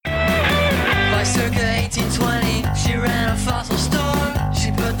1820, she ran a fossil store.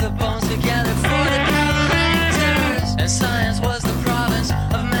 She put the bones together for the collectors. And science was the province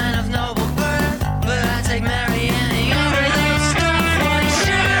of men of noble birth. But I take Mary Anning over those stuff white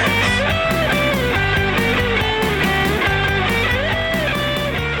shirts.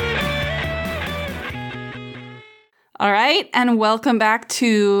 All right, and welcome back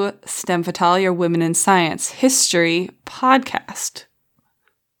to STEM Fatale, your Women in Science History podcast.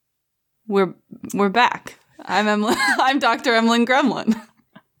 We're back. I'm Dr. Emlyn Gremlin.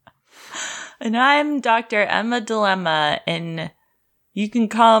 And I'm Dr. Emma Dilemma, and you can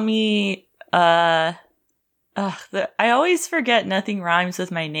call me, I always forget nothing rhymes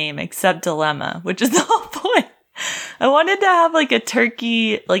with my name except Dilemma, which is the whole point. I wanted to have like a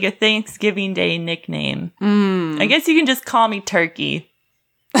turkey, like a Thanksgiving Day nickname. I guess you can just call me Turkey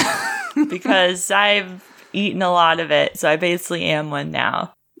because I've eaten a lot of it, so I basically am one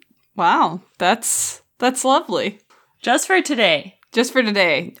now. Wow, that's lovely. Just for today. Just for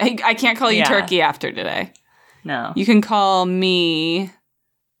today. I can't call you Turkey after today. No. You can call me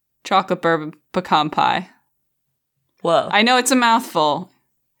chocolate bourbon pecan pie. Whoa. I know it's a mouthful.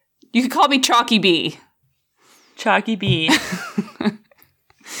 You can call me Chalky B. Chalky B.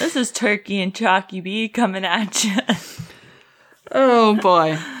 This is Turkey and Chalky B coming at you. Oh,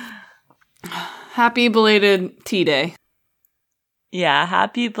 boy. Happy belated tea day. Yeah,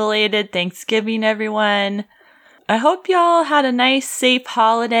 happy belated Thanksgiving, everyone. I hope y'all had a nice, safe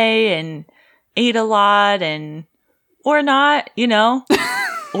holiday and ate a lot or not,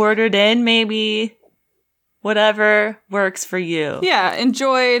 ordered in maybe. Whatever works for you. Yeah,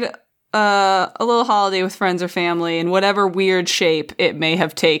 enjoyed a little holiday with friends or family in whatever weird shape it may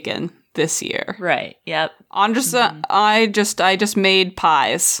have taken this year. Right. Yep. I just made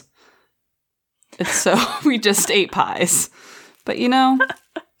pies. So we just ate pies. But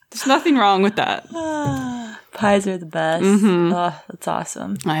there's nothing wrong with that. Pies are the best. Mm-hmm. Oh, that's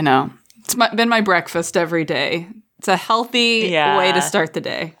awesome. I know. It's been my breakfast every day. It's a healthy way to start the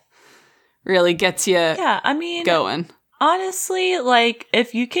day. Really gets you going. Honestly, like,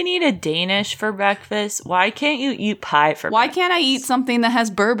 if you can eat a Danish for breakfast, why can't you eat pie for breakfast? Why can't I eat something that has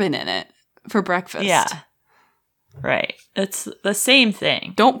bourbon in it for breakfast? Yeah. Right. It's the same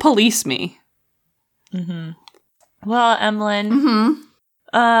thing. Don't police me. Mm-hmm. Well, Emlyn,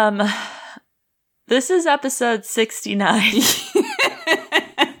 this is episode 69.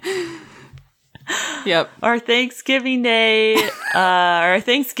 Yep. Our Thanksgiving Day, our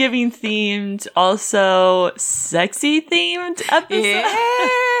Thanksgiving themed, also sexy themed episode.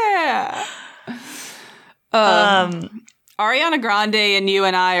 Yeah. Ariana Grande and you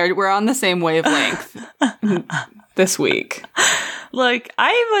and we're on the same wavelength this week. Look,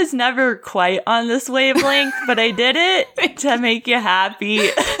 I was never quite on this wavelength, but I did it to make you happy.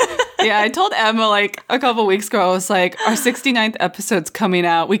 Yeah, I told Emma like a couple weeks ago, I was like, our 69th episode's coming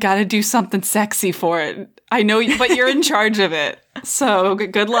out. We got to do something sexy for it. I know, but you're in charge of it. So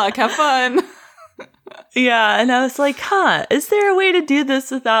good luck. Have fun. Yeah, and I was like, is there a way to do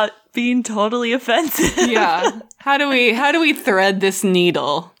this without being totally offensive? Yeah. How do we thread this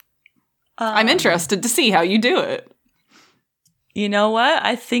needle? I'm interested to see how you do it. You know what?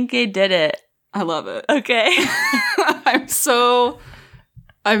 I think I did it. I love it. Okay. I'm so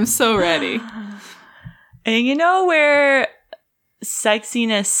ready. And you know where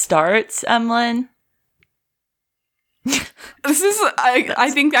sexiness starts, Emlyn?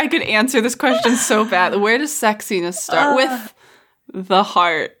 I think I could answer this question so bad. Where does sexiness start? With the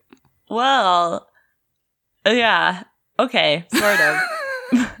heart. Well, yeah. Okay, sort of.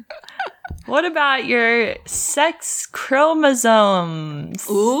 What about your sex chromosomes?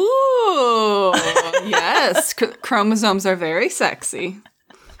 Ooh, yes. Chromosomes are very sexy.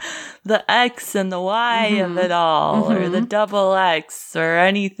 The X and the Y of it all, or the double X, or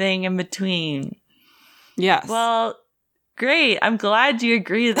anything in between. Yes. Well, great. I'm glad you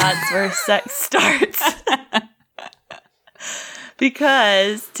agree that's where sex starts.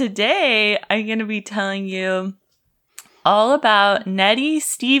 Because today I'm going to be telling you all about Nettie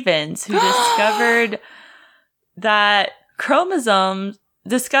Stevens, who discovered that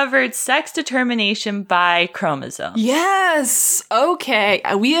discovered sex determination by chromosomes. Yes. Okay.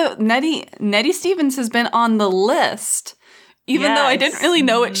 Nettie Stevens has been on the list, even though I didn't really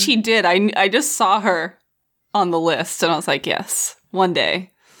know what she did. I just saw her on the list, and I was like, yes, one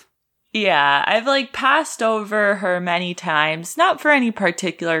day. Yeah, I've passed over her many times, not for any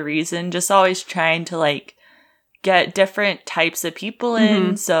particular reason, just always trying to get different types of people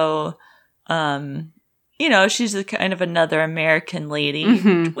in. So, she's a kind of another American lady.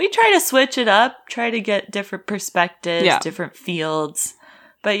 We try to switch it up, try to get different perspectives, different fields.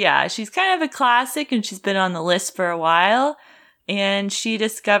 But yeah, she's kind of a classic and she's been on the list for a while. And she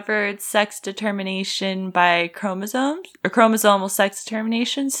discovered sex determination by chromosomes or chromosomal sex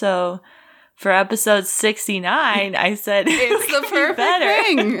determination. So for episode 69, I said it's the perfect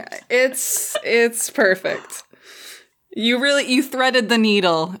thing. It's perfect. You threaded the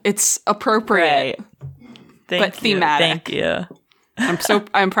needle. It's appropriate. Right. But thematic. Thank you.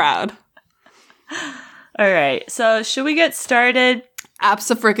 I'm proud. All right. So should we get started?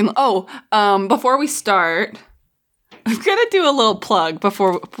 Abso-freaking. Before we start, I'm gonna do a little plug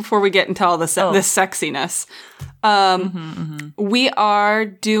before we get into all this sexiness. We are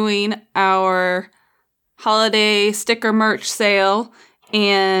doing our holiday sticker merch sale,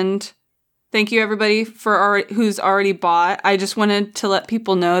 and thank you everybody who's already bought. I just wanted to let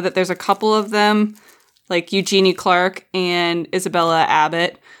people know that there's a couple of them, like Eugenie Clark and Isabella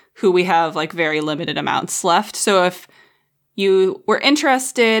Abbott, who we have like very limited amounts left. So if you were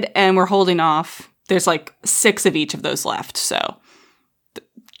interested and we're holding off, there's like 6 of each of those left. So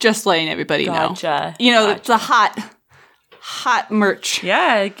just letting everybody know. The hot merch.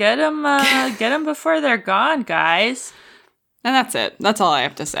 Yeah, get them before they're gone, guys. And that's it. That's all I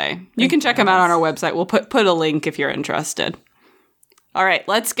have to say. You can check them out on our website. We'll put a link if you're interested. All right,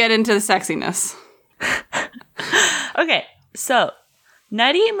 let's get into the sexiness. Okay, so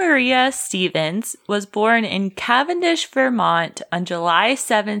Nettie Maria Stevens was born in Cavendish, Vermont on July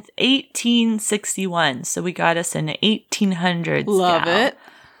 7th, 1861. So we got us in the 1800s. Love now. it.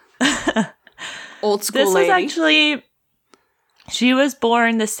 Old school this lady. Was actually, she was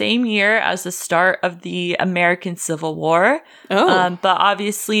born the same year as the start of the American Civil War. Oh. But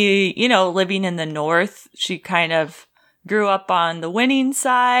obviously, living in the North, she kind of grew up on the winning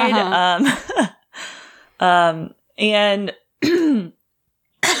side. And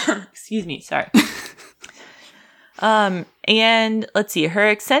excuse me, sorry. And let's see, her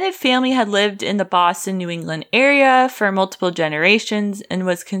extended family had lived in the Boston, New England area for multiple generations and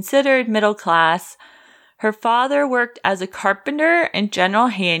was considered middle class. Her father worked as a carpenter and general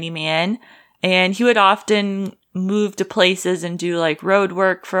handyman, and he would often move to places and do like road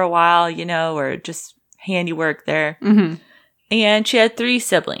work for a while, or just handiwork there. Mm-hmm. And she had 3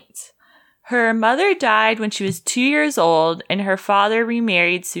 siblings. Her mother died when she was 2 years old, and her father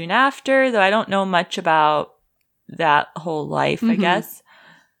remarried soon after, though I don't know much about that whole life, I guess.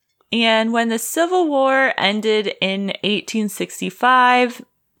 And when the Civil War ended in 1865,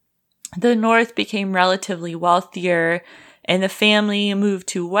 the North became relatively wealthier, and the family moved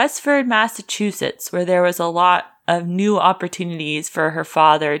to Westford, Massachusetts, where there was a lot of new opportunities for her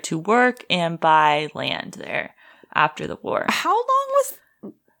father to work and buy land there after the war. How long was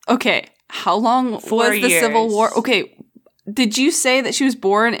the Civil War? Okay, did you say that she was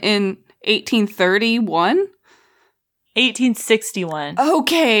born in 1831? 1861.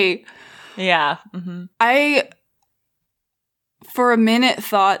 Okay. Yeah. Mm-hmm. I, for a minute,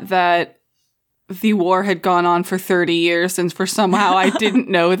 thought that the war had gone on for 30 years, and for somehow I didn't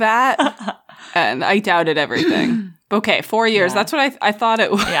know that, and I doubted everything. Okay, 4 years. Yeah. That's what I thought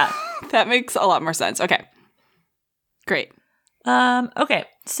it was. Yeah. That makes a lot more sense. Okay. Great. Okay.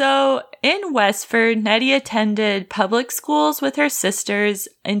 So in Westford, Nettie attended public schools with her sisters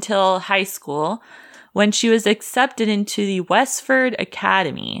until high school, when she was accepted into the Westford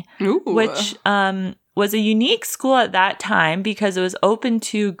Academy, which was a unique school at that time because it was open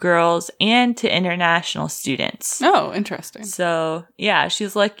to girls and to international students. Oh, interesting. So, yeah,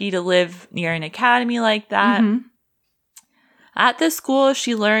 she's lucky to live near an academy like that. Mm-hmm. At the school,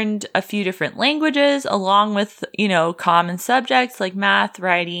 she learned a few different languages along with, common subjects like math,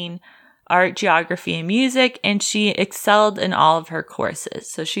 writing, art, geography, and music, and she excelled in all of her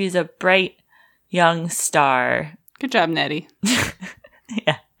courses. So she's a bright young star. Good job, Nettie.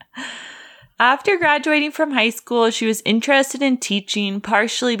 Yeah. After graduating from high school, she was interested in teaching,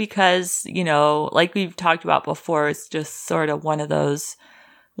 partially because, like we've talked about before, it's just sort of one of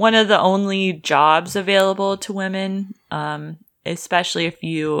the only jobs available to women, especially if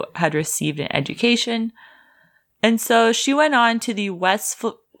you had received an education. And so she went on to the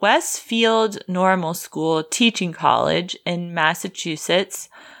Westfield Normal School Teaching College in Massachusetts,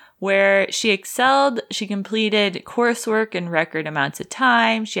 where she excelled. She completed coursework in record amounts of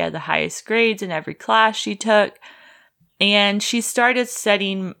time. She had the highest grades in every class she took. And she started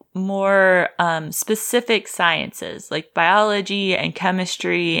studying more specific sciences like biology and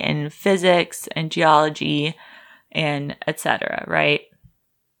chemistry and physics and geology and etc., right?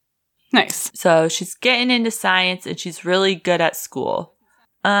 Nice. So she's getting into science and she's really good at school.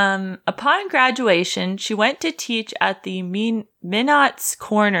 Upon graduation, she went to teach at the Minot's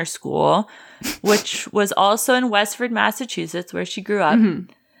Corner School, which was also in Westford, Massachusetts, where she grew up.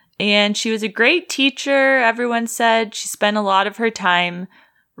 Mm-hmm. And she was a great teacher, everyone said. She spent a lot of her time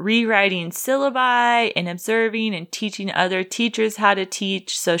rewriting syllabi and observing and teaching other teachers how to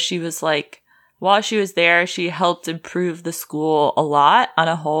teach. So she was like, while she was there, she helped improve the school a lot on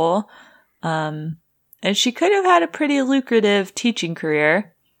a whole. And she could have had a pretty lucrative teaching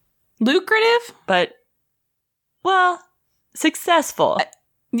career. Lucrative? But, well, successful.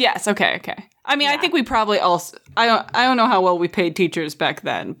 Yes, okay. I mean, I think we probably also... I don't know how well we paid teachers back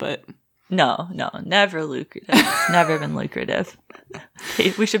then, but... No, never lucrative. Never been lucrative.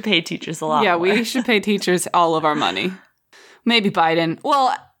 We should pay teachers a lot more. We should pay teachers all of our money. Maybe Biden.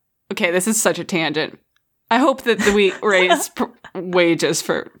 Well, okay, this is such a tangent. I hope that we raise wages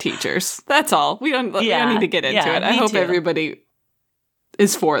for teachers. That's all. We don't need to get into it. I hope everybody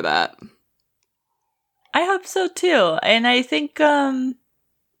is for that. I hope so too. And I think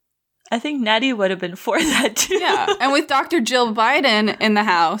Nettie would have been for that too. Yeah. And with Dr. Jill Biden in the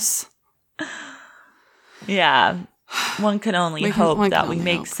house. Yeah. One can only hope that we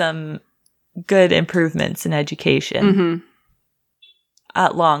make some good improvements in education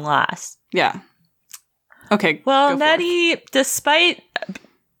at long last. Yeah. Okay. Well, Nettie, despite,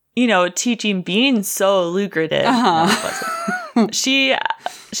 teaching being so lucrative, she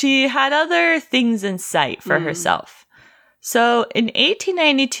had other things in sight for herself. So in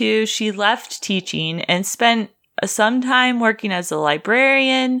 1892, she left teaching and spent some time working as a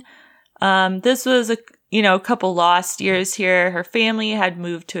librarian. This was a couple lost years here. Her family had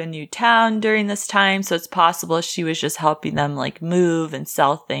moved to a new town during this time, so it's possible she was just helping them like move and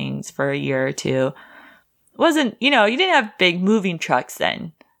sell things for a year or two. It wasn't, you didn't have big moving trucks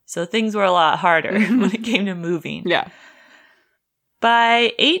then, so things were a lot harder when it came to moving. Yeah.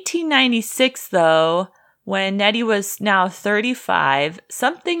 By 1896, though, when Nettie was now 35,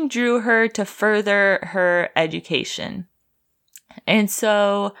 something drew her to further her education. And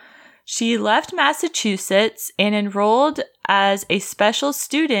so she left Massachusetts and enrolled as a special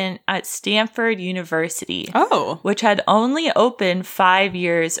student at Stanford University, which had only opened 5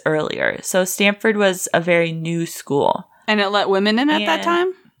 years earlier. So Stanford was a very new school. And it let women in at that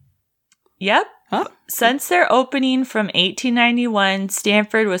time? Yep. Oh. Since their opening from 1891,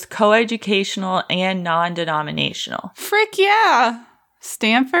 Stanford was coeducational and non-denominational. Frick yeah.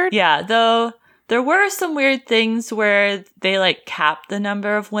 Stanford? Yeah, though there were some weird things where they capped the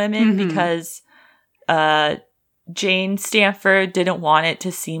number of women because Jane Stanford didn't want it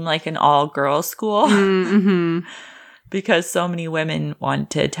to seem like an all-girls school because so many women wanted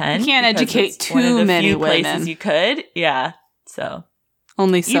to attend. You can't educate too many women. Places you could. Yeah. So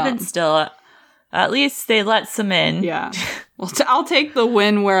only some. Even still, at least they let some in. Yeah. Well, I'll take the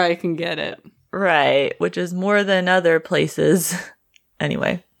win where I can get it. Right, which is more than other places.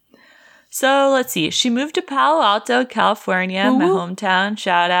 Anyway. So, let's see. She moved to Palo Alto, California, my hometown.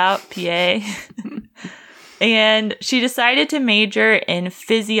 Shout out, PA. And she decided to major in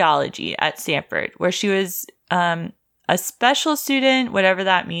physiology at Stanford, where she was a special student, whatever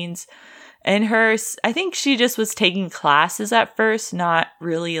that means. And I think she just was taking classes at first, not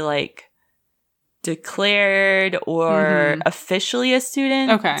really declared or officially a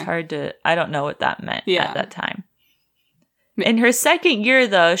student. Okay. It's hard I don't know what that meant at that time. In her second year,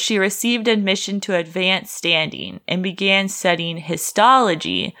 though, she received admission to advanced standing and began studying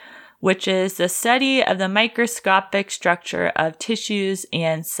histology, which is the study of the microscopic structure of tissues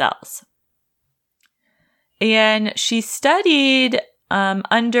and cells. And she studied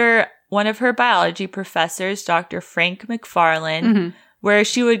under one of her biology professors, Dr. Frank McFarland, where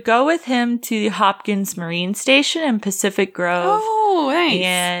she would go with him to the Hopkins Marine Station in Pacific Grove. Oh, nice.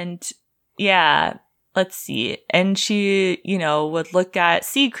 And yeah, let's see. And she, would look at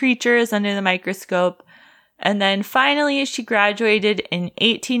sea creatures under the microscope. And then finally, she graduated in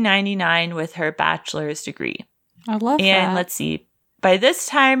 1899 with her bachelor's degree. I love that. And let's see. By this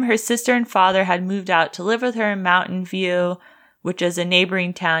time, her sister and father had moved out to live with her in Mountain View, which is a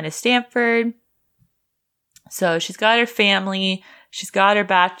neighboring town to Stanford. So she's got her family. She's got her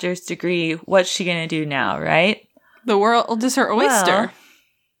bachelor's degree. What's she going to do now, right? The world is her oyster. Well,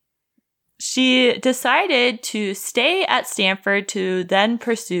 she decided to stay at Stanford to then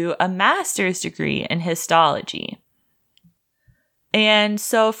pursue a master's degree in histology. And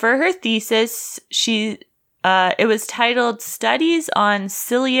so for her thesis, it was titled Studies on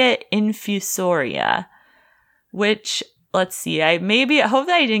Cilia Infusoria, which, let's see, I hope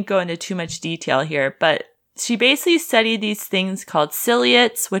that I didn't go into too much detail here, but she basically studied these things called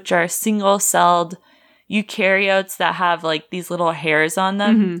ciliates, which are single-celled eukaryotes that have these little hairs on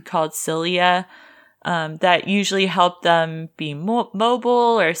them called cilia that usually help them be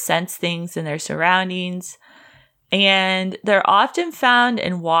mobile or sense things in their surroundings. And they're often found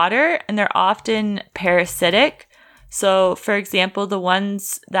in water, and they're often parasitic. So, for example,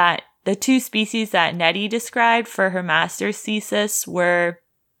 the two species that Nettie described for her master's thesis were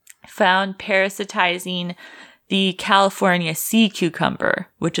found parasitizing the California sea cucumber,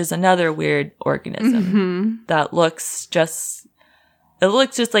 which is another weird organism that looks just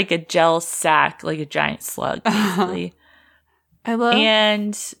like a gel sac, like a giant slug, basically. I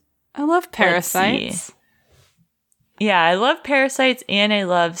love parasites. Yeah, I love parasites and I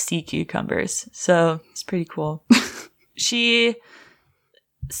love sea cucumbers. So it's pretty cool. She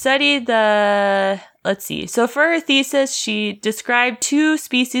studied so for her thesis, she described 2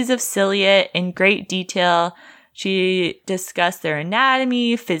 species of ciliate in great detail. She discussed their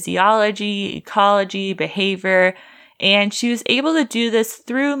anatomy, physiology, ecology, behavior, and she was able to do this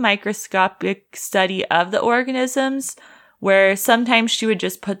through microscopic study of the organisms, where sometimes she would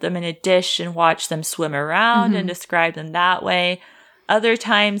just put them in a dish and watch them swim around and describe them that way. Other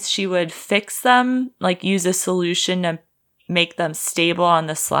times she would fix them, like use a solution to make them stable on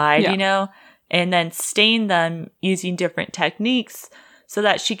the slide, and then stain them using different techniques so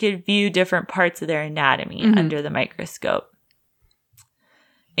that she could view different parts of their anatomy under the microscope.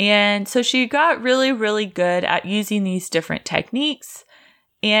 And so she got really, really good at using these different techniques.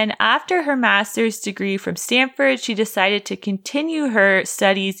 And after her master's degree from Stanford, she decided to continue her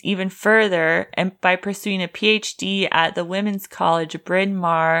studies even further and by pursuing a PhD at the Women's College of Bryn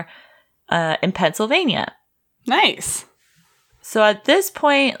Mawr in Pennsylvania. Nice. So at this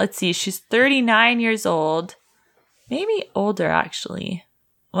point, let's see, she's 39 years old. Maybe older, actually.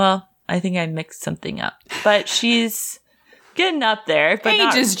 Well, I think I mixed something up. But she's getting up there. But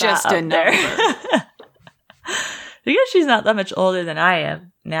age is just a number. I guess she's not that much older than I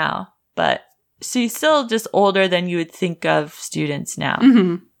am now, but she's still just older than you would think of students now,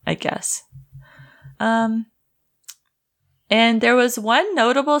 I guess. And there was one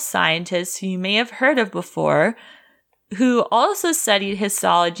notable scientist who you may have heard of before who also studied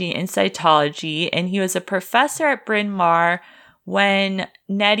histology and cytology, and he was a professor at Bryn Mawr when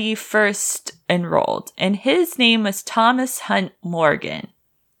Nettie first enrolled, and his name was Thomas Hunt Morgan.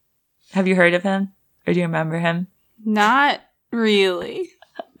 Have you heard of him? Or do you remember him? Not really.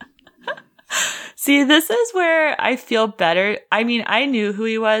 See, this is where I feel better. I mean, I knew who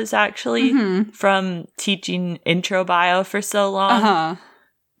he was actually from teaching intro bio for so long.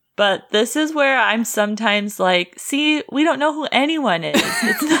 But this is where I'm sometimes like, see, we don't know who anyone is.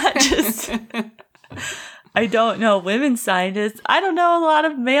 It's not just, I don't know women scientists. I don't know a lot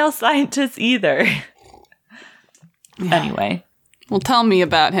of male scientists either. Anyway. Well, tell me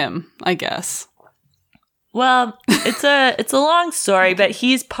about him, I guess. Well, it's a long story, but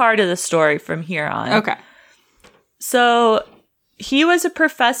he's part of the story from here on. Okay. So he was a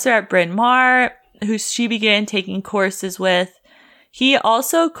professor at Bryn Mawr who she began taking courses with. He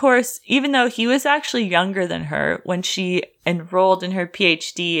also, even though he was actually younger than her when she enrolled in her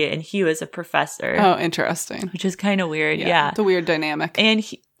PhD and he was a professor. Oh, interesting. Which is kind of weird. Yeah. It's a weird dynamic. And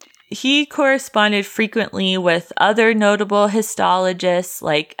he corresponded frequently with other notable histologists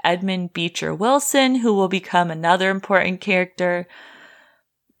like Edmund Beecher Wilson, who will become another important character.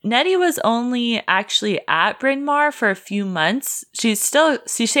 Nettie was only actually at Bryn Mawr for a few months. She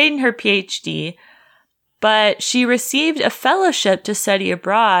stayed in her PhD, but she received a fellowship to study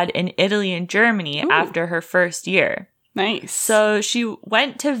abroad in Italy and Germany after her first year. Nice. So she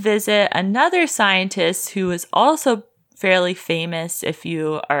went to visit another scientist who was also fairly famous if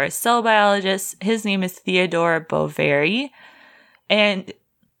you are a cell biologist. His name is Theodore Boveri. And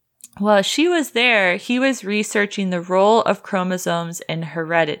while she was there, he was researching the role of chromosomes in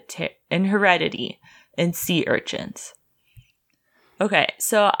heredity in sea urchins. Okay,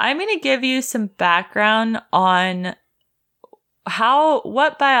 so I'm going to give you some background on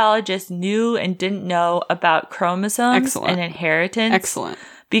what biologists knew and didn't know about chromosomes and inheritance. Excellent.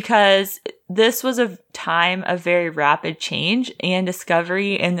 Because this was a time of very rapid change and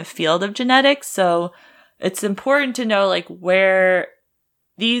discovery in the field of genetics. So it's important to know like where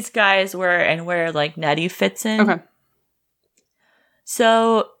these guys were and where like Nettie fits in. Okay.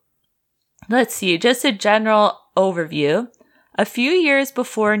 So let's see, just a general overview. A few years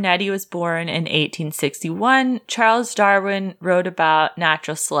before Nettie was born in 1861, Charles Darwin wrote about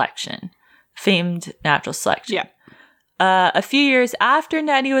natural selection, famed natural selection. Yeah. A few years after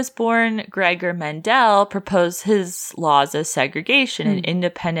Nettie was born, Gregor Mendel proposed his laws of segregation and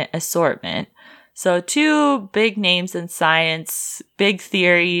independent assortment. So 2 big names in science, big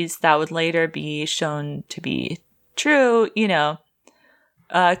theories that would later be shown to be true,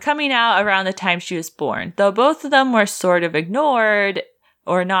 coming out around the time she was born. Though both of them were sort of ignored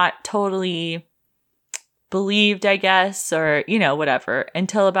or not totally believed, I guess, or, whatever,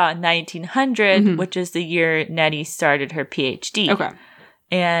 until about 1900, which is the year Nettie started her PhD. Okay.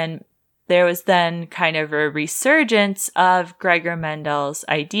 And there was then kind of a resurgence of Gregor Mendel's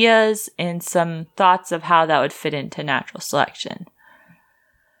ideas and some thoughts of how that would fit into natural selection,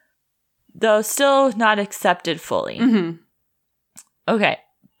 though still not accepted fully. Mm-hmm. Okay.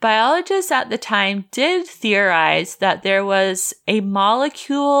 Biologists at the time did theorize that there was a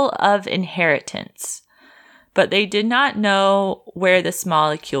molecule of inheritance, but they did not know where this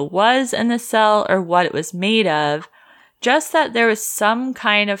molecule was in the cell or what it was made of, just that there was some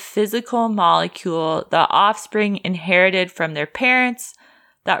kind of physical molecule the offspring inherited from their parents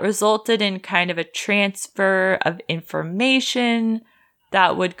that resulted in kind of a transfer of information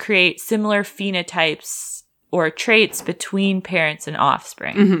that would create similar phenotypes or traits between parents and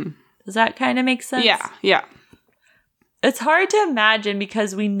offspring. Mm-hmm. Does that kind of make sense? Yeah. It's hard to imagine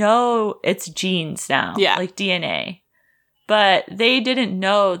because we know it's genes now, like DNA. But they didn't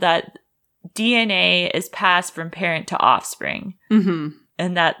know that DNA is passed from parent to offspring. Mm-hmm.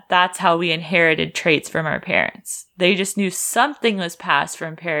 And that's how we inherited traits from our parents. They just knew something was passed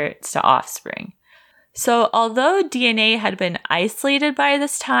from parents to offspring. So although DNA had been isolated by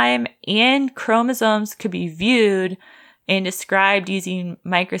this time and chromosomes could be viewed and described using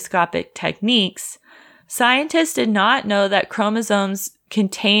microscopic techniques, scientists did not know that chromosomes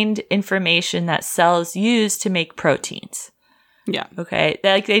contained information that cells use to make proteins. Yeah. Okay.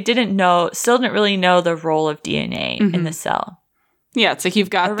 They still didn't really know the role of DNA in the cell. Yeah, it's like you've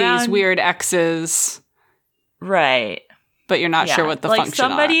got these weird X's. Right. But you're not sure what the function is.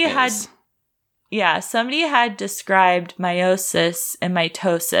 Somebody had described meiosis and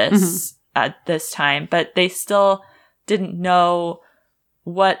mitosis at this time, but they still didn't know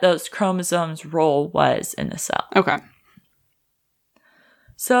what those chromosomes' role was in the cell. Okay.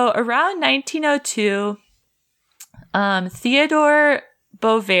 So around 1902, Theodore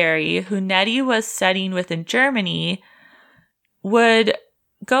Boveri, who Nettie was studying with in Germany, would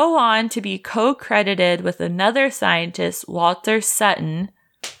go on to be co-credited with another scientist, Walter Sutton,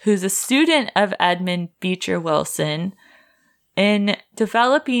 who's a student of Edmund Beecher Wilson, in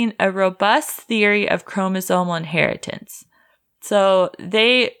developing a robust theory of chromosomal inheritance. So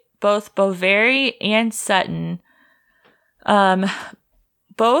they, both Boveri and Sutton,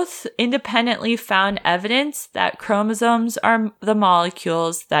 both independently found evidence that chromosomes are the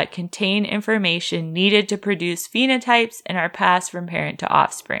molecules that contain information needed to produce phenotypes and are passed from parent to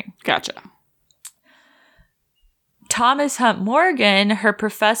offspring. Gotcha. Thomas Hunt Morgan, her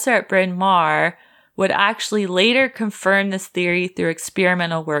professor at Bryn Mawr, would actually later confirm this theory through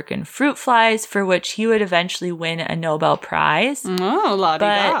experimental work in fruit flies, for which he would eventually win a Nobel Prize. Oh,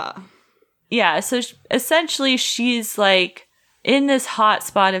 la-di-da. Yeah, so essentially she's like in this hot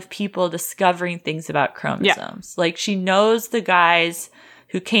spot of people discovering things about chromosomes. Yeah. Like she knows the guys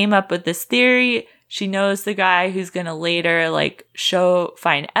who came up with this theory. She knows the guy who's going to later like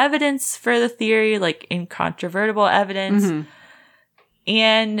find evidence for the theory, like incontrovertible evidence. Mm-hmm.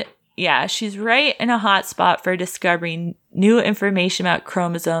 And yeah, she's right in a hot spot for discovering new information about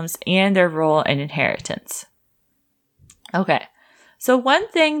chromosomes and their role in inheritance. Okay. So one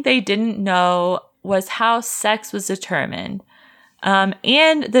thing they didn't know was how sex was determined.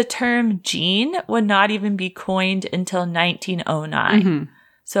 And the term gene would not even be coined until 1909. Mm-hmm.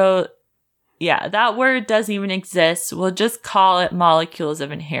 So yeah, that word doesn't even exist. We'll just call it molecules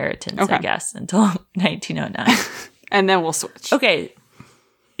of inheritance, I guess, until 1909. And then we'll switch. Okay.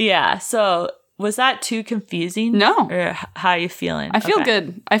 Yeah. So was that too confusing? No. Or how are you feeling? I feel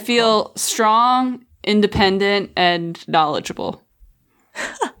good. I feel strong, independent, and knowledgeable.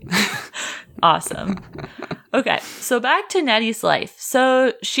 Awesome. Okay, so back to Nettie's life.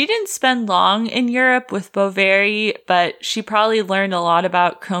 So she didn't spend long in Europe with Boveri, but she probably learned a lot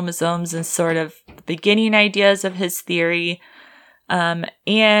about chromosomes and sort of beginning ideas of his theory. And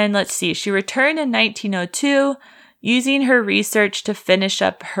let's see, she returned in 1902, using her research to finish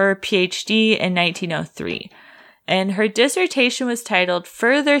up her PhD in 1903. And her dissertation was titled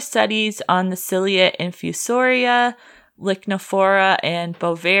Further Studies on the Cilia Infusoria, Lichnophora, and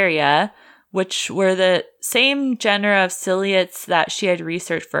Bovaria, which were the same genera of ciliates that she had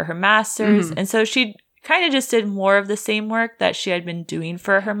researched for her master's. Mm-hmm. And so she kind of just did more of the same work that she had been doing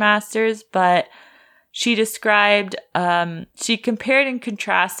for her master's, but she described, she compared and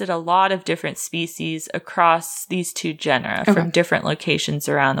contrasted a lot of different species across these two genera from different locations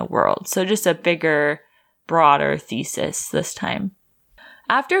around the world. So just a bigger, broader thesis this time.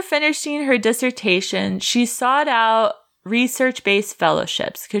 After finishing her dissertation, she sought out research-based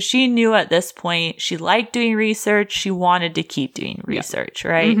fellowships because she knew at this point she liked doing research. She wanted to keep doing research,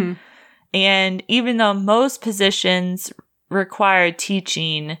 right? Mm-hmm. And even though most positions required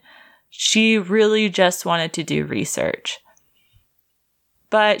teaching, she really just wanted to do research.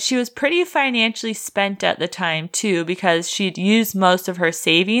 But she was pretty financially spent at the time, too, because she'd used most of her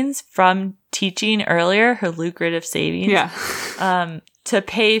savings from teaching earlier, her lucrative savings, to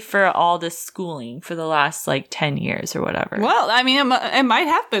pay for all this schooling for the last, 10 years or whatever. Well, I mean, it might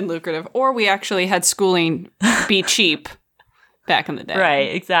have been lucrative. Or we actually had schooling be cheap back in the day.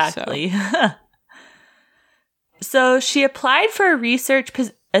 Right, exactly. So she applied for a research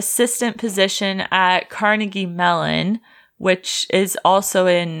assistant position at Carnegie Mellon, which is also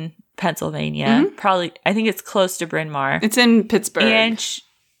in Pennsylvania. Mm-hmm. Probably, I think it's close to Bryn Mawr. It's in Pittsburgh. And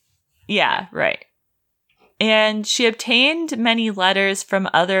yeah, right. And she obtained many letters from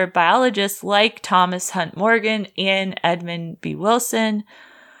other biologists like Thomas Hunt Morgan and Edmund B. Wilson,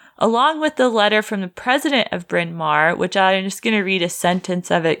 along with the letter from the president of Bryn Mawr, which I'm just going to read a sentence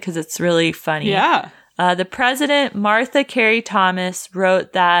of it because it's really funny. Yeah. The president, Martha Carey Thomas,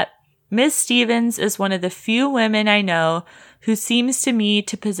 wrote that Miss Stevens is one of the few women I know who seems to me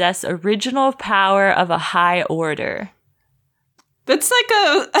to possess original power of a high order. That's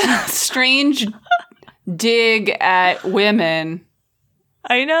like a strange dig at women.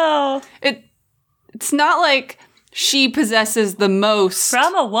 I know. It's not like she possesses the most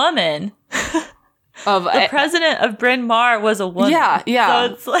from a woman. Of the president of Bryn Mawr was a woman. Yeah.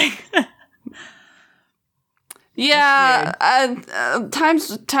 So it's like yeah,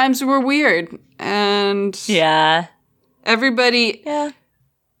 times were weird, and everybody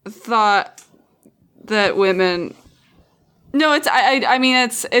thought that women. No, I mean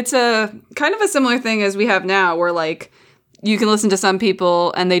it's a kind of a similar thing as we have now, where you can listen to some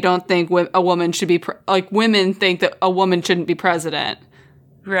people and they don't think a woman should be women think that a woman shouldn't be president.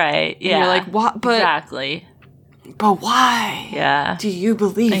 Right. Yeah. And you're like, what? But exactly. But why? Yeah. Do you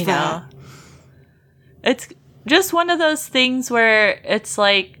believe that? Know. It's just one of those things where it's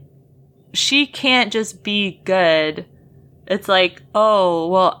like she can't just be good. It's like, oh,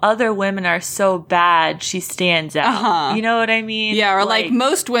 well, other women are so bad, she stands out. Uh-huh. You know what I mean? Yeah, or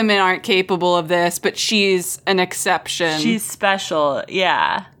most women aren't capable of this, but she's an exception. She's special.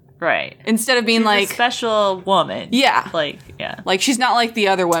 Yeah. Right. Instead of being she's a special woman. Yeah. She's not like the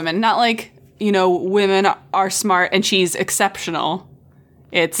other women. Not like, women are smart and she's exceptional.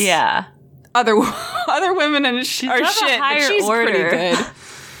 It's other women and she's are shit, but she's order. Pretty good.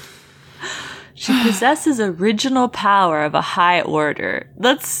 She possesses original power of a high order.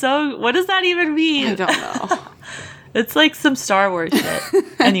 That's so... What does that even mean? I don't know. It's like some Star Wars shit.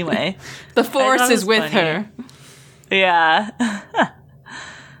 Anyway. The Force is with her. Yeah.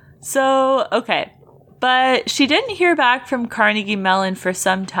 So, okay. But she didn't hear back from Carnegie Mellon for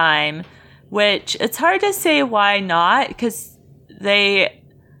some time, which it's hard to say why not, because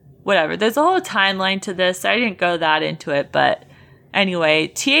whatever. There's a whole timeline to this. I didn't go that into it, but anyway,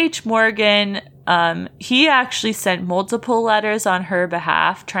 T.H. Morgan, he actually sent multiple letters on her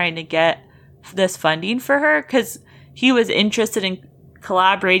behalf trying to get this funding for her because he was interested in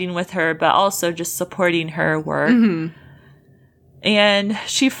collaborating with her, but also just supporting her work. Mm-hmm. And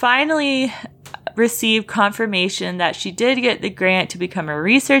she finally received confirmation that she did get the grant to become a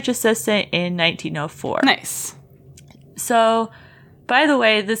research assistant in 1904. Nice. So, by the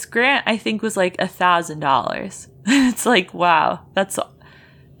way, this grant I think was like $1,000. It's like, wow,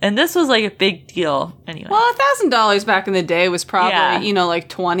 and this was like a big deal anyway. Well, $1,000 back in the day was probably, like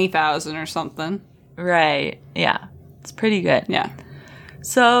 20,000 or something. Right. Yeah. It's pretty good. Yeah.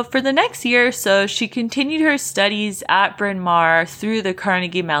 So for the next year or so, she continued her studies at Bryn Mawr through the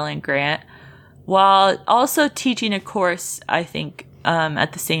Carnegie Mellon grant, while also teaching a course, I think,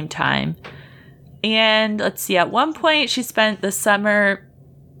 at the same time. And let's see, at one point she spent the summer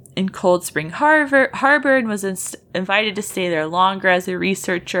in Cold Spring Harbor and was invited to stay there longer as a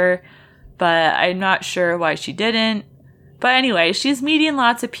researcher, but I'm not sure why she didn't. But anyway, she's meeting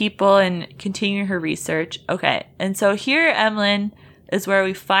lots of people and continuing her research. Okay, and so here, Emlyn, is where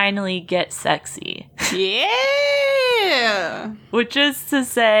we finally get sexy. Yeah! Which is to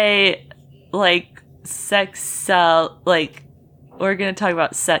say, sex cell, we're going to talk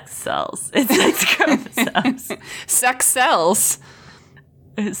about sex cells. It's sex chromosomes. Sex cells.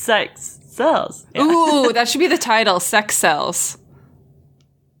 Sex cells. Yeah. Ooh, that should be the title, Sex Cells.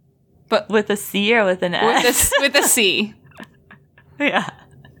 But with a C or with an S? With a C. Yeah.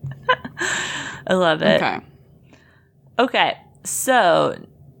 I love it. Okay. So,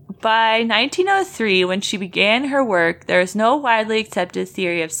 by 1903, when she began her work, there is no widely accepted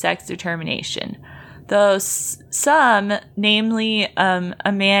theory of sex determination, though some, namely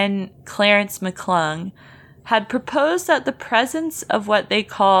a man, Clarence McClung, had proposed that the presence of what they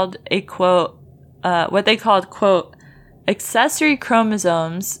called quote, accessory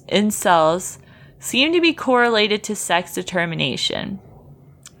chromosomes in cells seemed to be correlated to sex determination.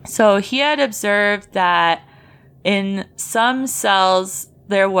 So he had observed that in some cells,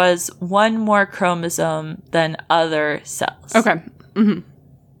 there was one more chromosome than other cells. Okay. Mm-hmm.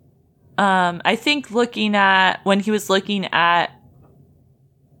 I think when he was looking at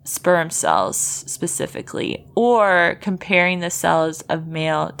sperm cells specifically, or comparing the cells of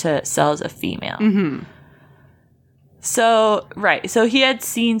male to cells of female. Mm-hmm. So he had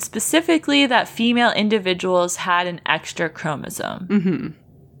seen specifically that female individuals had an extra chromosome. Mm-hmm.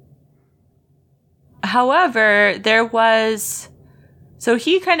 However, so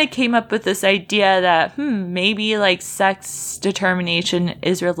he kind of came up with this idea that, maybe like sex determination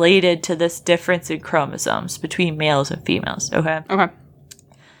is related to this difference in chromosomes between males and females. Okay.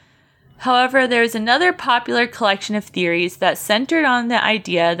 However, there's another popular collection of theories that centered on the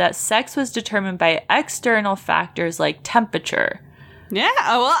idea that sex was determined by external factors like temperature. Yeah,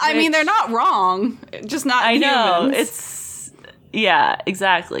 well, I mean, they're not wrong. Just not humans. I know. Yeah,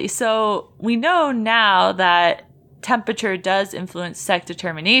 exactly. So we know now that temperature does influence sex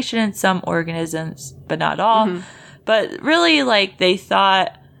determination in some organisms, but not all. Mm-hmm. But really, like, they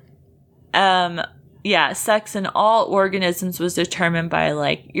thought, sex in all organisms was determined by,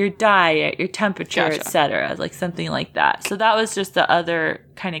 like, your diet, your temperature, Gotcha. etc., like something like that. So that was just the other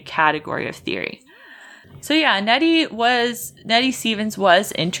kind of category of theory. So yeah, Nettie Stevens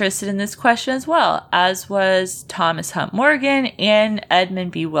was interested in this question as well, as was Thomas Hunt Morgan and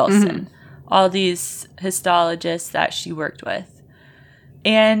Edmund B. Wilson, all these histologists that she worked with.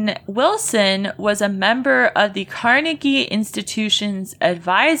 And Wilson was a member of the Carnegie Institution's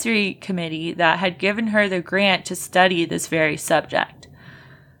advisory committee that had given her the grant to study this very subject.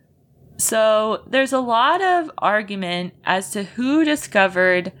 So there's a lot of argument as to who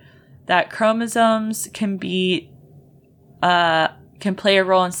discovered that chromosomes can play a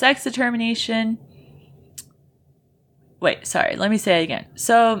role in sex determination. Wait, sorry, let me say it again.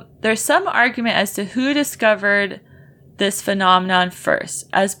 So there's some argument as to who discovered this phenomenon first,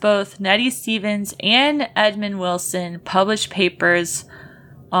 as both Nettie Stevens and Edmund Wilson published papers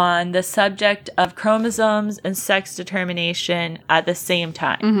on the subject of chromosomes and sex determination at the same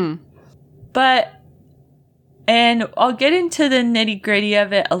time. Mm-hmm. And I'll get into the nitty-gritty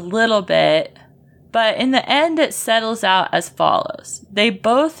of it a little bit, but in the end, it settles out as follows. They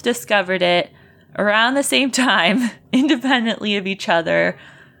both discovered it around the same time, independently of each other,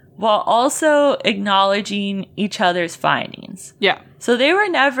 while also acknowledging each other's findings. Yeah. So they were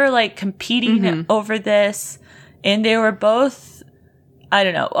never, like, competing over this, and they were both, I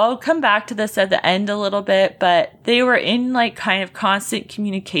don't know, I'll come back to this at the end a little bit, but they were in, like, kind of constant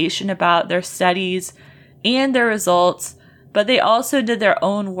communication about their studies and their results, but they also did their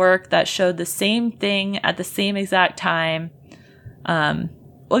own work that showed the same thing at the same exact time.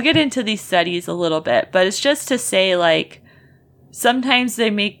 We'll get into these studies a little bit, but it's just to say, like, sometimes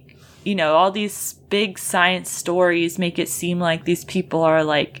they make, all these big science stories make it seem like these people are,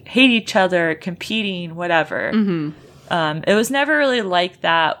 like, hate each other, competing, whatever. Mm-hmm. It was never really like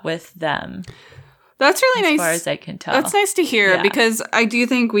that with them. That's really nice. As far as I can tell. That's nice to hear, because I do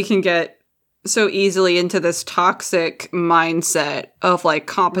think we can get so easily into this toxic mindset of, like,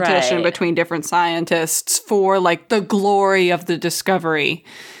 competition between different scientists for, like, the glory of the discovery,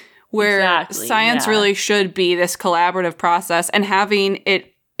 where science really should be this collaborative process, and having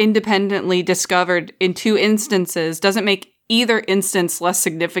it independently discovered in two instances doesn't make either instance less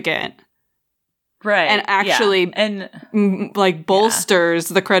significant. Right. And actually bolsters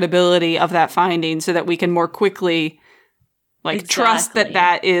the credibility of that finding so that we can more quickly trust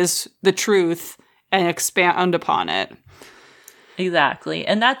that is the truth and expand upon it. Exactly.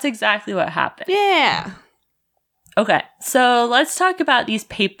 And that's exactly what happened. Yeah. Okay. So let's talk about these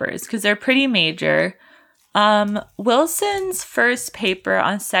papers because they're pretty major. Wilson's first paper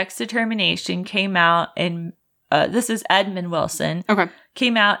on sex determination came out in, this is Edmund Wilson. Okay.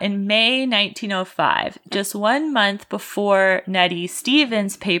 Came out in May 1905, just 1 month before Nettie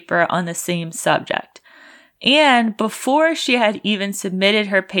Stevens' paper on the same subject. And before she had even submitted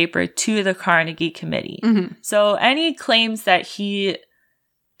her paper to the Carnegie Committee. Mm-hmm. So any claims that he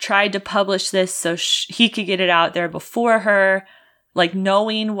tried to publish this so he could get it out there before her, like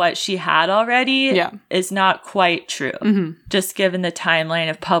knowing what she had already, is not quite true. Just given the timeline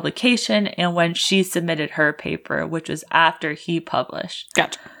of publication and when she submitted her paper, which was after he published.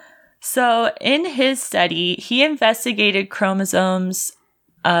 Gotcha. So in his study, he investigated chromosomes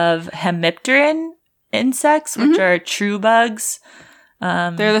of hemipteran insects, which are true bugs.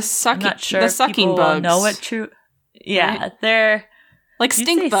 They're the sucking. I'm not sure the if sucking people bugs. know what true. Yeah, Right? they're Like Did you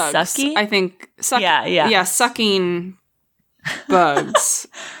stink say bugs. sucky? I think. Yeah. Sucking bugs.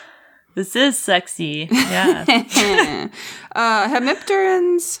 This is sexy. Yeah.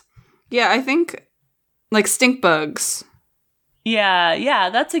 Hemipterans. Yeah, I think like stink bugs. Yeah,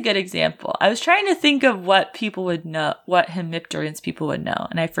 that's a good example. I was trying to think of what people would know, what hemipterans people would know,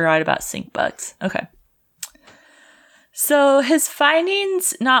 and I forgot about stink bugs. Okay. So his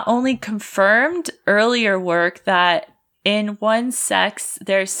findings not only confirmed earlier work that in one sex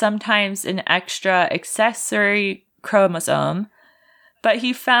there's sometimes an extra accessory chromosome, but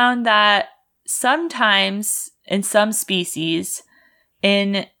he found that sometimes in some species,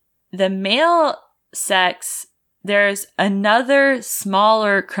 in the male sex, there's another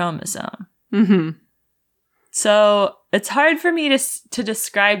smaller chromosome. Mm-hmm. So it's hard for me to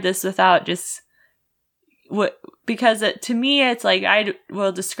describe this without just because to me it's like I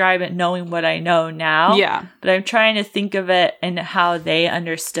will describe it knowing what I know now. Yeah. But I'm trying to think of it and how they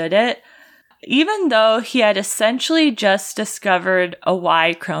understood it. Even though he had essentially just discovered a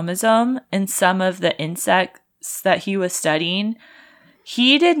Y chromosome in some of the insects that he was studying,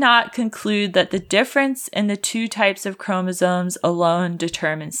 he did not conclude that the difference in the two types of chromosomes alone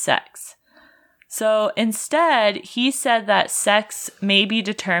determines sex. So instead, he said that sex may be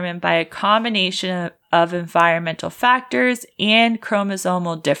determined by a combination of environmental factors and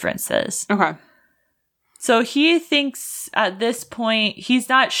chromosomal differences. Okay. So he thinks at this point, he's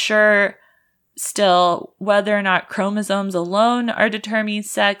not sure still whether or not chromosomes alone are determining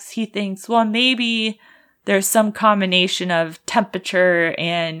sex. He thinks, well, maybe there's some combination of temperature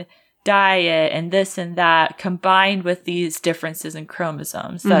and diet and this and that combined with these differences in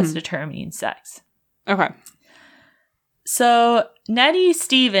chromosomes that's determining sex. Okay. So Nettie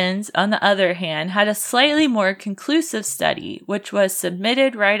Stevens, on the other hand, had a slightly more conclusive study, which was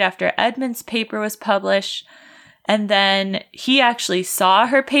submitted right after Edmund's paper was published. And then he actually saw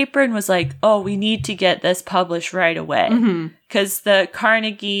her paper and was like, oh, we need to get this published right away. Because the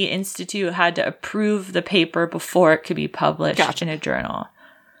Carnegie Institute had to approve the paper before it could be published in a journal.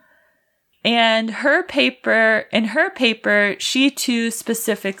 And in her paper, she too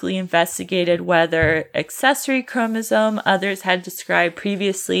specifically investigated whether accessory chromosome others had described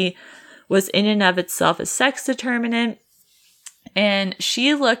previously was in and of itself a sex determinant. And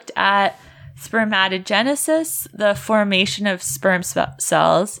she looked at spermatogenesis, the formation of sperm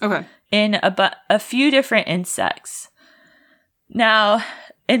cells, in a few different insects. Now,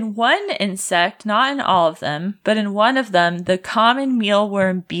 in one insect, not in all of them, but in one of them, the common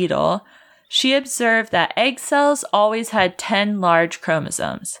mealworm beetle, she observed that egg cells always had 10 large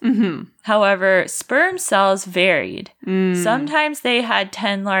chromosomes. However, sperm cells varied. Sometimes they had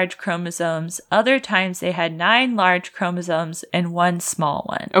 10 large chromosomes, other times they had 9 large chromosomes and 1 small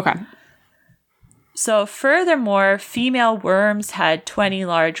one. Okay. So furthermore, female worms had 20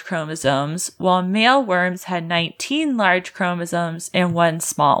 large chromosomes, while male worms had 19 large chromosomes and 1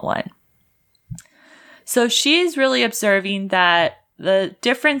 small one. So she's really observing that the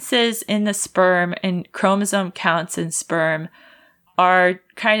differences in the sperm and chromosome counts in sperm are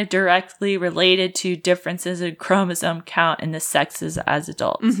kind of directly related to differences in chromosome count in the sexes as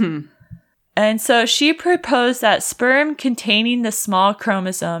adults. And so she proposed that sperm containing the small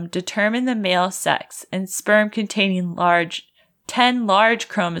chromosome determine the male sex, and sperm containing 10 large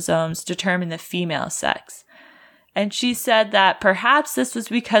chromosomes determine the female sex. And she said that perhaps this was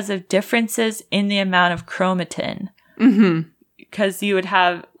because of differences in the amount of chromatin. Because you would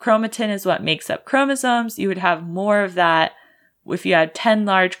have, chromatin is what makes up chromosomes. You would have more of that if you had 10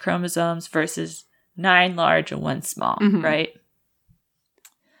 large chromosomes versus 9 large and 1 small, right?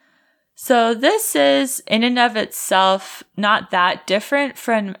 So this is, in and of itself, not that different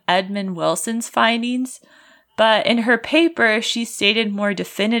from Edmund Wilson's findings, but in her paper, she stated more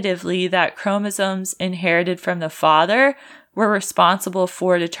definitively that chromosomes inherited from the father were responsible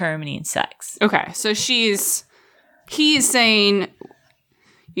for determining sex. Okay, so he's saying,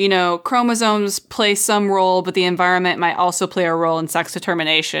 you know, chromosomes play some role, but the environment might also play a role in sex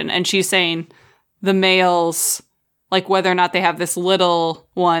determination. And she's saying the males, like whether or not they have this little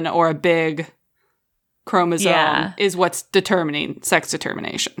one or a big chromosome is what's determining sex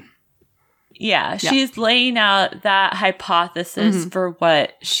determination. Yeah, she's laying out that hypothesis for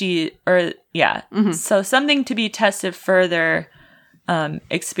what so something to be tested further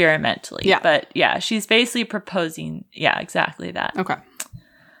experimentally. Yeah. But yeah, she's basically proposing, exactly that. Okay.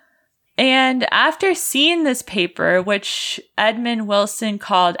 And after seeing this paper, which Edmund Wilson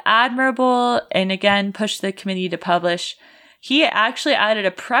called admirable and again pushed the committee to publish, he actually added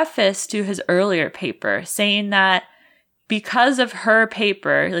a preface to his earlier paper saying that because of her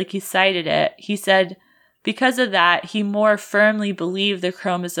paper, like he cited it, he said because of that, he more firmly believed the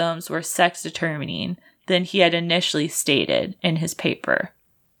chromosomes were sex determining than he had initially stated in his paper.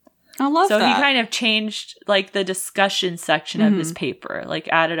 I love that. So he kind of changed like the discussion section of his paper, like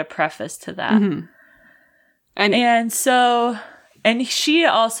added a preface to that. And she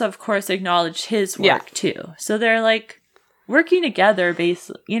also, of course, acknowledged his work too. So they're like working together,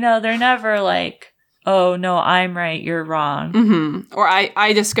 basically. You know, they're never like, oh, no, I'm right, you're wrong. Or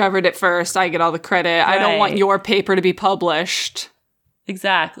I discovered it first, I get all the credit. Right. I don't want your paper to be published.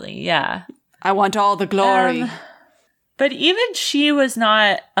 Exactly, yeah. I want all the glory. But even she was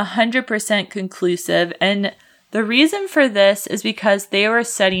not 100% conclusive. And the reason for this is because they were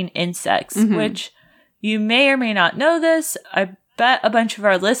studying insects, which you may or may not know this. I bet a bunch of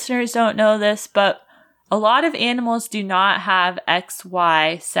our listeners don't know this, but a lot of animals do not have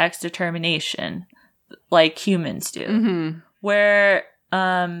XY sex determination like humans do. Where,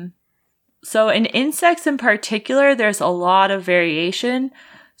 so in insects in particular, there's a lot of variation.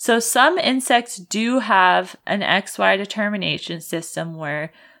 So some insects do have an XY determination system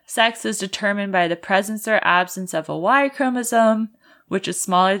where sex is determined by the presence or absence of a Y chromosome, which is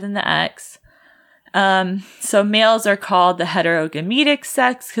smaller than the X. So males are called the heterogametic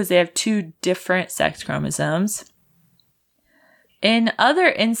sex because they have 2 different sex chromosomes. In other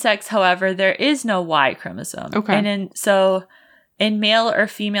insects, however, there is no Y chromosome. Okay. And in male or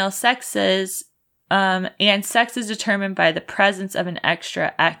female sexes, and sex is determined by the presence of an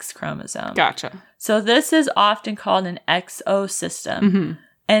extra X chromosome. Gotcha. So this is often called an XO system.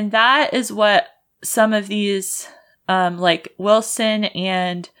 And that is what some of these, like Wilson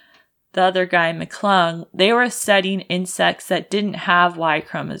and the other guy, McClung, they were studying insects that didn't have Y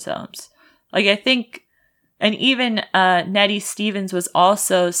chromosomes. Like I think, and even Nettie Stevens was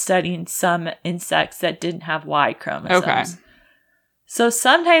also studying some insects that didn't have Y chromosomes. Okay. So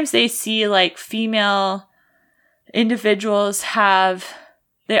sometimes they see like female individuals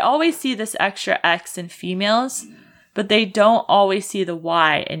they always see this extra X in females, but they don't always see the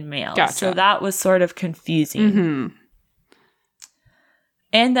Y in males. Gotcha. So that was sort of confusing.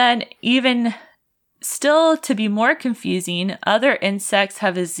 And then even still to be more confusing, other insects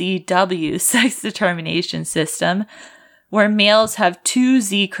have a ZW sex determination system where males have 2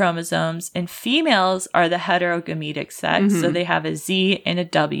 Z chromosomes and females are the heterogametic sex. So they have a Z and a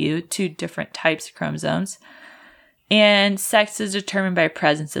W, 2 different types of chromosomes. And sex is determined by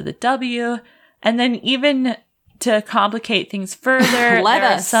presence of the W. And then even to complicate things further,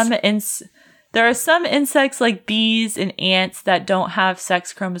 there are some insects like bees and ants that don't have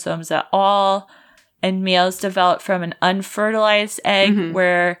sex chromosomes at all. And males develop from an unfertilized egg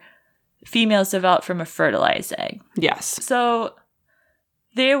where females develop from a fertilized egg. Yes. So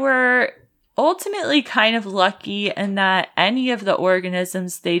they were ultimately kind of lucky in that any of the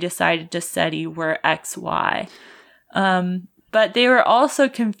organisms they decided to study were XY. But they were also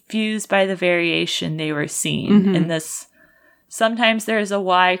confused by the variation they were seeing in this. Sometimes there's a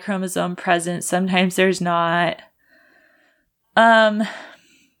Y chromosome present, sometimes there's not.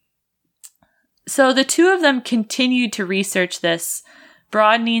 So the 2 of them continued to research this,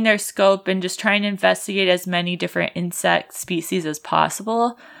 broadening their scope and just trying to investigate as many different insect species as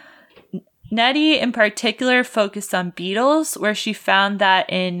possible. Nettie, in particular, focused on beetles, where she found that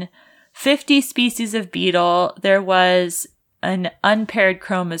in 50 species of beetle, there was an unpaired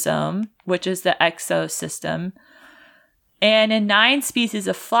chromosome, which is the XO system. And in 9 species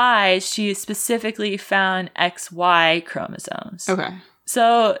of flies, she specifically found XY chromosomes. Okay.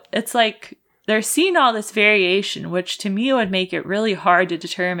 So it's like they're seeing all this variation, which to me would make it really hard to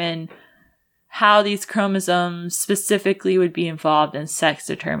determine how these chromosomes specifically would be involved in sex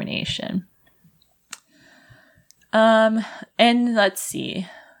determination. And let's see.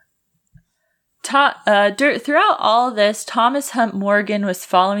 Throughout all of this, Thomas Hunt Morgan was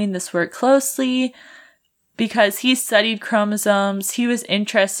following this work closely because he studied chromosomes. He was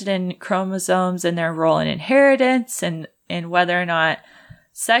interested in chromosomes and their role in inheritance and whether or not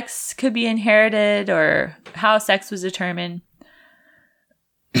sex could be inherited or how sex was determined.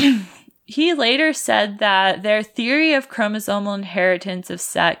 He later said that their theory of chromosomal inheritance of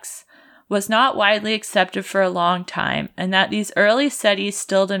sex was not widely accepted for a long time, and that these early studies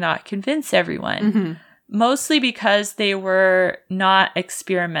still did not convince everyone, mostly because they were not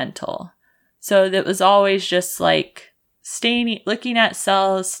experimental. So that was always just like staining, looking at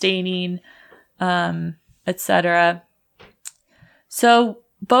cells, staining, etc. So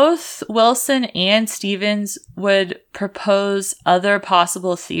both Wilson and Stevens would propose other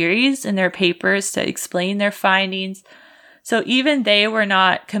possible theories in their papers to explain their findings. So even they were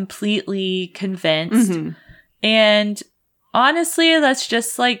not completely convinced. And honestly, that's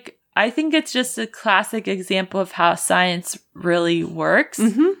just like, I think it's just a classic example of how science really works.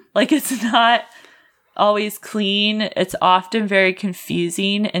 Like, it's not always clean. It's often very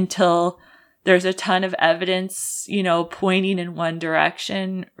confusing until there's a ton of evidence, you know, pointing in one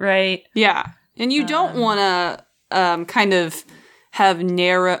direction, right? Yeah. And you don't want to kind of have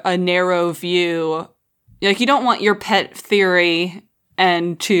a narrow view. Like, you don't want your pet theory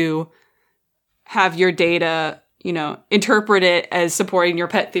and to have your data, you know, interpret it as supporting your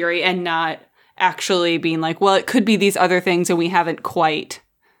pet theory and not actually being like, well, it could be these other things and we haven't quite.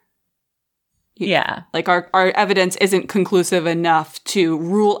 Yeah. Like, our evidence isn't conclusive enough to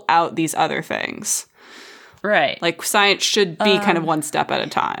rule out these other things. Right. Like, science should be kind of one step at a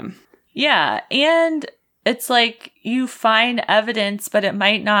time. Yeah. And it's like you find evidence, but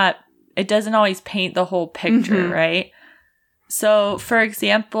it doesn't always paint the whole picture, right? So, for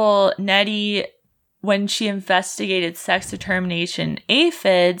example, Nettie, when she investigated sex determination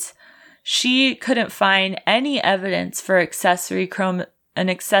aphids, she couldn't find any evidence for an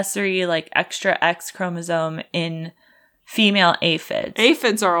accessory like extra X chromosome in female aphids.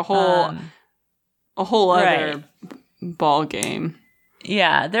 Aphids are a whole other ball game.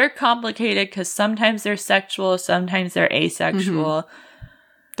 Yeah, they're complicated because sometimes they're sexual, sometimes they're asexual.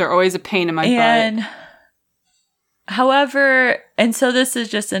 They're always a pain in my butt. However, and so this is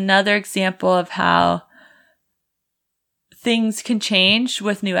just another example of how things can change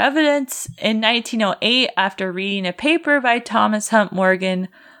with new evidence. In 1908, after reading a paper by Thomas Hunt Morgan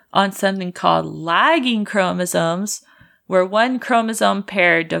on something called lagging chromosomes, where one chromosome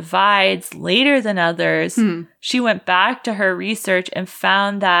pair divides later than others, she went back to her research and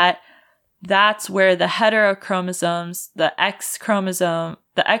found that that's where the heterochromosomes, the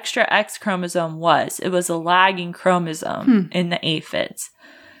extra X chromosome was. It was a lagging chromosome in the aphids.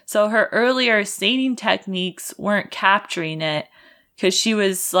 So her earlier staining techniques weren't capturing it because she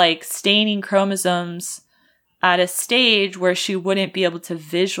was like staining chromosomes at a stage where she wouldn't be able to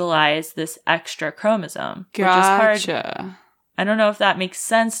visualize this extra chromosome. Gotcha. Which is hard. I don't know if that makes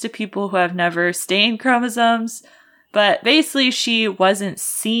sense to people who have never stained chromosomes, but basically she wasn't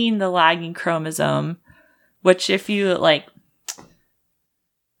seeing the lagging chromosome, which if you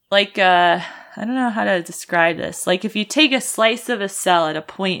I don't know how to describe this. Like, if you take a slice of a cell at a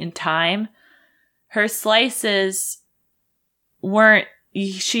point in time, her slices weren't,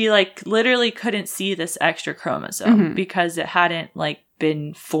 she like literally couldn't see this extra chromosome because it hadn't like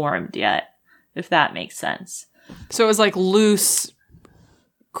been formed yet, if that makes sense. So it was like loose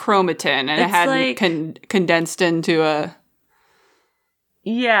chromatin and it hadn't condensed into a...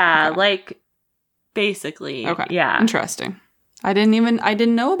 Yeah, like basically. Okay. Yeah. Interesting. I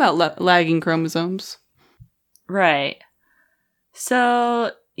didn't know about lagging chromosomes. Right.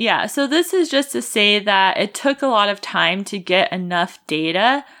 So, yeah. So this is just to say that it took a lot of time to get enough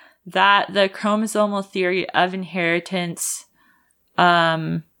data that the chromosomal theory of inheritance,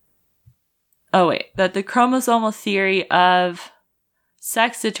 that the chromosomal theory of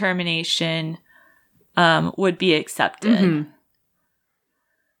sex determination, would be accepted.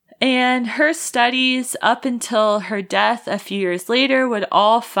 And her studies up until her death a few years later would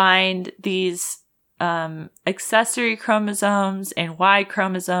all find these accessory chromosomes and Y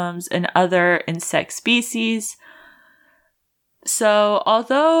chromosomes in other insect species. So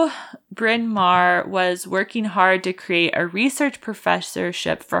although Bryn Mawr was working hard to create a research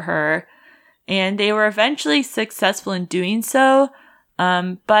professorship for her, and they were eventually successful in doing so,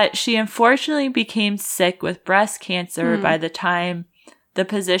 but she unfortunately became sick with breast cancer by the time the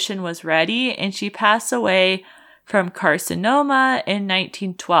position was ready, and she passed away from carcinoma in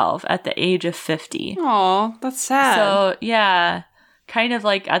 1912 at the age of 50. Aw, that's sad. So, yeah, kind of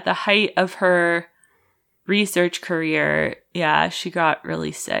like at the height of her research career, yeah, she got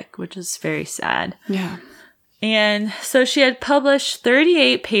really sick, which is very sad. Yeah. And so she had published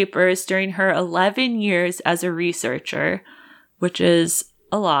 38 papers during her 11 years as a researcher, which is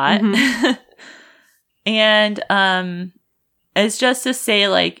a lot. And, it's just to say,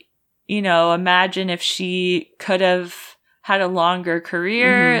 like, you know, imagine if she could have had a longer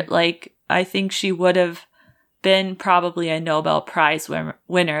career. Like, I think she would have been probably a Nobel Prize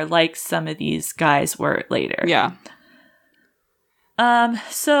winner, like some of these guys were later. Yeah.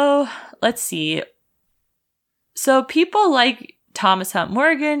 So let's see. So people like Thomas Hunt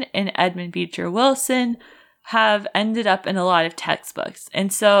Morgan and Edmund Beecher Wilson have ended up in a lot of textbooks.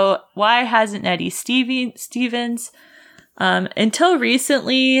 And so why hasn't Nettie Stevens? Until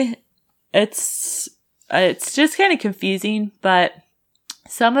recently, it's just kind of confusing, but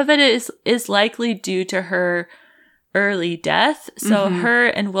some of it is likely due to her early death. So her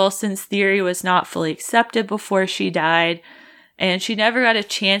and Wilson's theory was not fully accepted before she died. and she never got a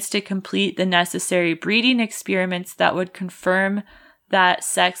chance to complete the necessary breeding experiments that would confirm that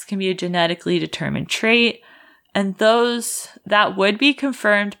sex can be a genetically determined trait. And those that would be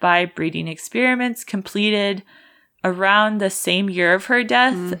confirmed by breeding experiments completed around the same year of her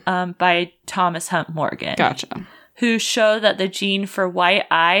death by Thomas Hunt Morgan. Gotcha. Who showed that the gene for white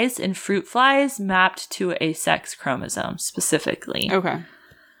eyes in fruit flies mapped to a sex chromosome specifically. Okay.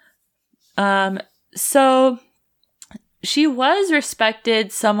 So she was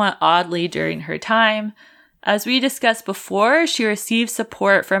respected somewhat oddly during her time. As we discussed before, she received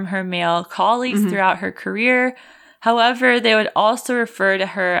support from her male colleagues throughout her career. However, they would also refer to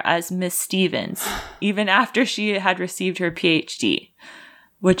her as Miss Stevens, even after she had received her PhD,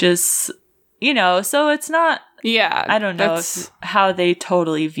 which is, you know, so it's not, I don't know how they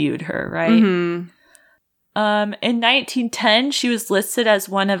totally viewed her, right? Mm-hmm. In 1910, she was listed as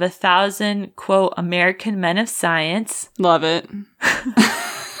one of 1,000, quote, American men of science. Love it.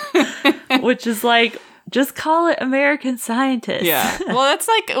 Which is like, just call it American Scientist. Yeah. Well, that's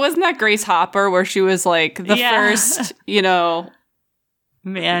like, wasn't that Grace Hopper where she was like the first, you know,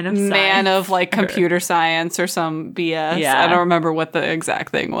 man of like computer science or some BS. Yeah. I don't remember what the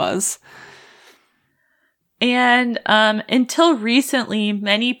exact thing was. And until recently,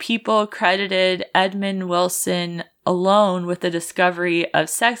 many people credited Edmund Wilson alone with the discovery of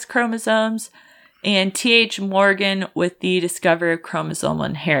sex chromosomes and T.H. Morgan with the discovery of chromosomal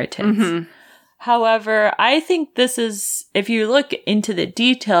inheritance. Mm-hmm. However, I think this is, if you look into the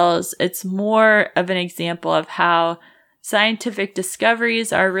details, it's more of an example of how scientific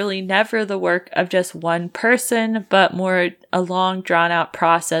discoveries are really never the work of just one person, but more a long, drawn-out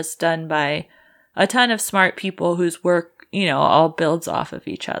process done by a ton of smart people whose work, you know, all builds off of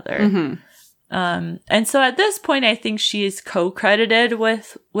each other. Mm-hmm. And so at this point, I think she is co-credited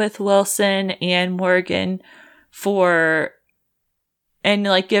with Wilson and Morgan for, and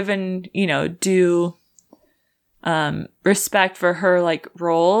like given, you know, due respect for her like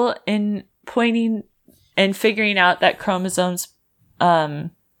role in pointing and figuring out that chromosomes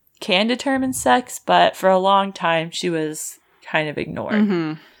can determine sex, but for a long time she was kind of ignored.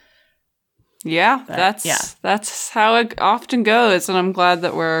 Mm-hmm. Yeah, but, that's how it often goes, and I'm glad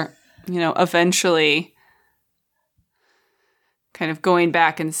that we're, you know, eventually kind of going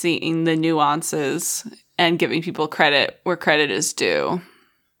back and seeing the nuances and giving people credit where credit is due.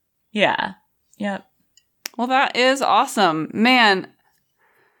 Yeah. Yep. Well, that is awesome. Man,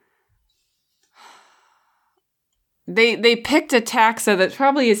 they picked a taxa that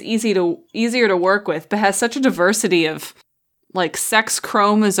probably is easier to work with, but has such a diversity of like sex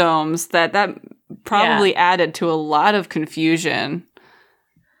chromosomes that probably added to a lot of confusion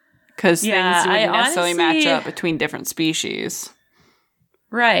because things wouldn't necessarily match up between different species.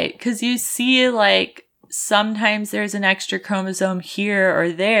 Right, because you see like sometimes there's an extra chromosome here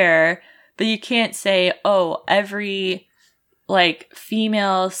or there, but you can't say, oh, every like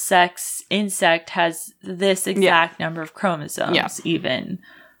female sex insect has this exact number of chromosomes even.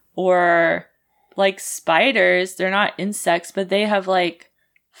 Or like spiders, they're not insects, but they have like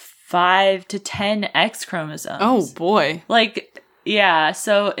 5 to 10 X chromosomes. Oh boy. Like, yeah,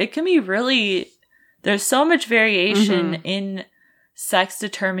 so it can be really, there's so much variation in sex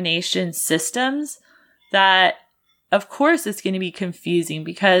determination systems that of course it's going to be confusing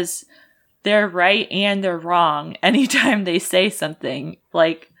because they're right and they're wrong anytime they say something.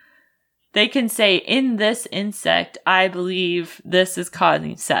 Like, they can say, in this insect, I believe this is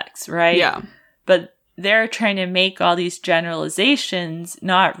causing sex, right? Yeah. But they're trying to make all these generalizations,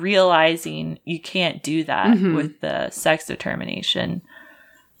 not realizing you can't do that with the sex determination.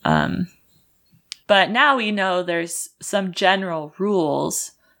 But now we know there's some general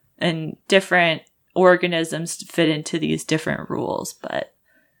rules and different organisms fit into these different rules. But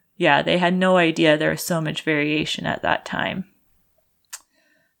yeah, they had no idea there was so much variation at that time.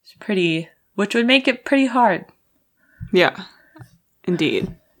 It's pretty, which would make it pretty hard. Yeah,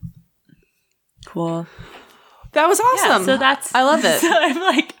 indeed. Cool. That was awesome. Yeah, so that's, I love it. So I'm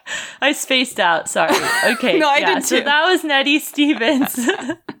like, I spaced out. Sorry. Okay. No, I did too. So that was Nettie Stevens.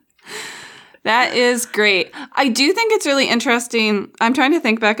 That is great. I do think it's really interesting. I'm trying to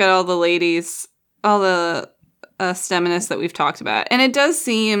think back at all the ladies, all the STEMinists that we've talked about. And it does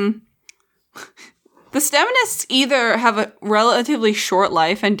seem the STEMinists either have a relatively short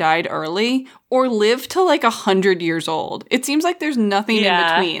life and died early or live to like 100 years old. It seems like there's nothing in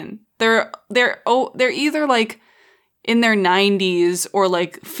between. They're either like in their 90s or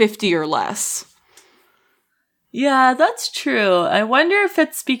like 50 or less. Yeah, that's true. I wonder if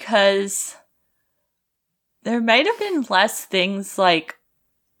it's because there might have been less things like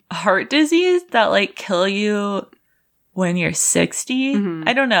heart disease that like kill you when you're 60?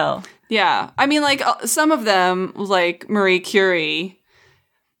 I don't know. Yeah. I mean, like, some of them, like Marie Curie,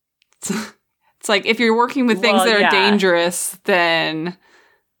 it's like, if you're working with things that are dangerous, then,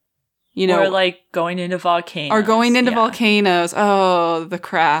 you know. Or, like, going into volcanoes. Or going into volcanoes. Oh, the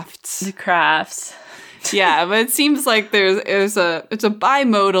crafts. The crafts. Yeah, but it seems like it's a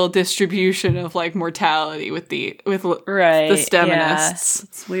bimodal distribution of, like, mortality with the STEMinists. Yeah.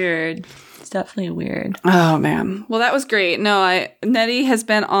 It's weird. It's definitely weird. Oh, man. Well, that was great. No, Nettie has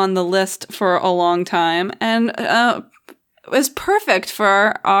been on the list for a long time, and it was perfect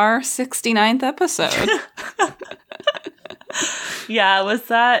for our 69th episode. Yeah, was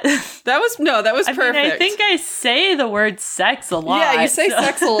that? That was perfect. I mean, I think I say the word sex a lot. Yeah, you say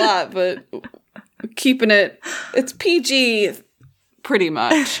sex a lot, but keeping it's PG pretty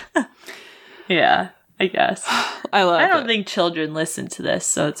much. Yeah, I guess. I don't think children listen to this,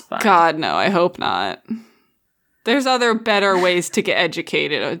 so it's fine. God, no, I hope not. There's other better ways to get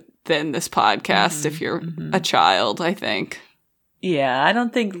educated than this podcast if you're a child, I think. Yeah, I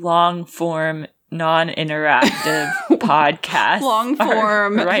don't think long-form, non-interactive podcasts.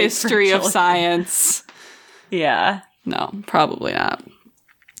 Long-form right history of science. Yeah. No, probably not.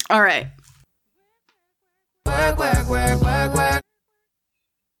 All right.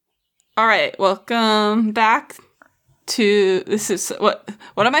 All right, welcome back to what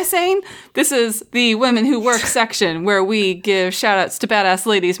am I saying? This is the Women Who Work section where we give shout outs to badass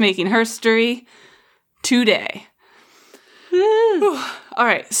ladies making history today. All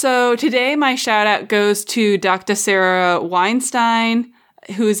right, so today my shout out goes to Dr. Sarah Weinstein,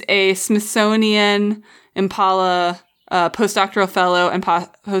 who's a Smithsonian Impala postdoctoral fellow and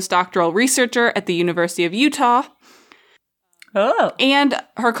postdoctoral researcher at the University of Utah. Oh. And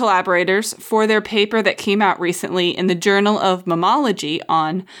her collaborators for their paper that came out recently in the Journal of Mammalogy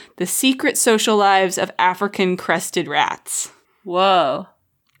on the secret social lives of African crested rats. Whoa.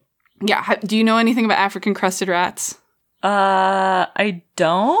 Yeah, do you know anything about African crested rats? I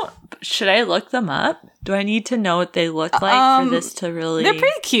don't. Should I look them up? Do I need to know what they look like for this to really... They're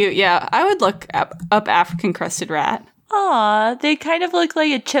pretty cute, yeah. I would look up African crested rat. Aw, they kind of look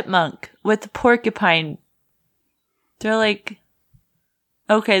like a chipmunk with a porcupine. They're like...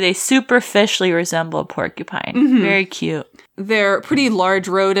 Okay, they superficially resemble a porcupine. Mm-hmm. Very cute. They're pretty large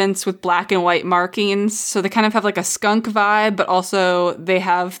rodents with black and white markings, so they kind of have like a skunk vibe, but also they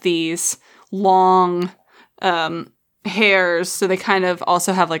have these long hairs, so they kind of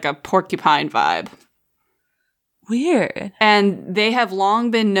also have like a porcupine vibe. Weird. And they have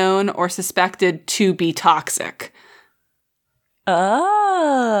long been known or suspected to be toxic.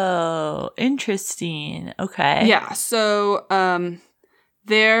 Oh, interesting. Okay. Yeah, so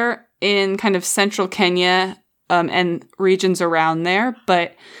they're in kind of central Kenya and regions around there,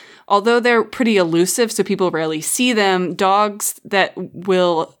 but although they're pretty elusive, so people rarely see them, dogs that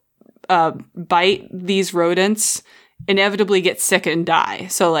will bite these rodents inevitably get sick and die.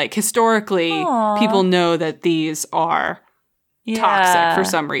 So, like, historically, people know that these are toxic for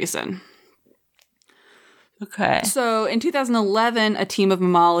some reason. Okay. So, in 2011, a team of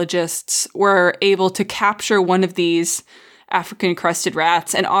mammalogists were able to capture one of these African crested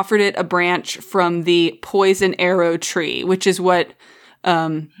rats and offered it a branch from the poison arrow tree, which is what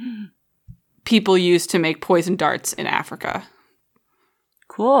people use to make poison darts in Africa.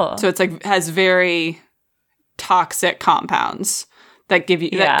 Cool. So it's like has very toxic compounds that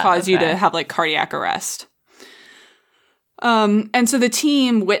cause you to have like cardiac arrest. And so the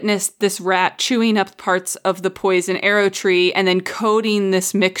team witnessed this rat chewing up parts of the poison arrow tree and then coating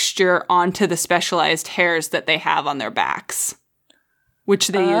this mixture onto the specialized hairs that they have on their backs, which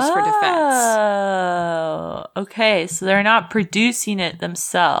they use for defense. Oh, okay. So they're not producing it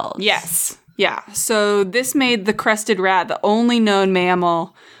themselves. Yes. Yeah. So this made the crested rat the only known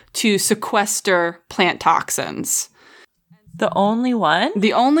mammal to sequester plant toxins. The only one?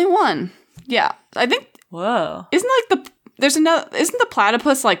 The only one. Yeah. I think. Whoa. Isn't the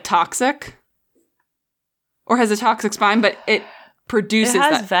platypus like toxic? Or has a toxic spine, but it produces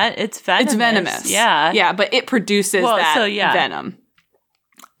it's venomous. It's venomous. Yeah. Yeah, but it produces venom.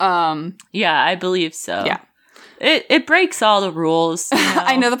 Yeah, I believe so. Yeah. It breaks all the rules. You know?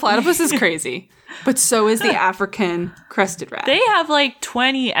 I know the platypus is crazy, but so is the African crested rat. They have like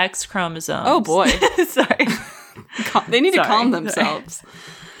 20 X chromosomes. Oh boy. Sorry. They need to calm themselves.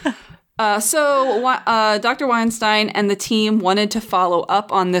 So Dr. Weinstein and the team wanted to follow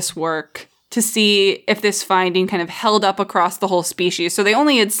up on this work to see if this finding kind of held up across the whole species. So they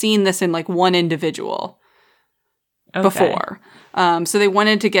only had seen this in like one individual before. So they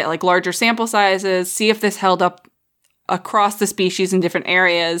wanted to get like larger sample sizes, see if this held up across the species in different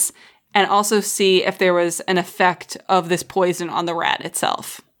areas, and also see if there was an effect of this poison on the rat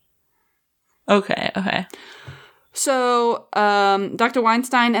itself. Okay. So, Dr.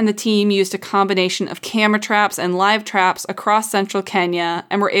 Weinstein and the team used a combination of camera traps and live traps across central Kenya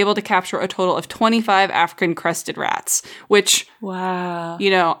and were able to capture a total of 25 African crested rats, which, wow.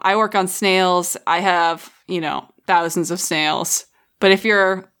 I work on snails. I have, thousands of snails. But if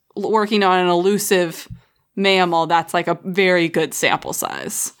you're working on an elusive mammal, that's like a very good sample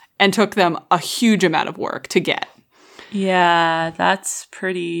size and took them a huge amount of work to get. Yeah, that's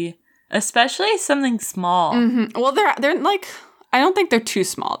pretty... Especially something small. Mm-hmm. Well, they're like, I don't think they're too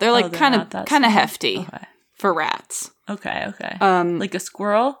small. They're like kind of hefty for rats. Okay. Like a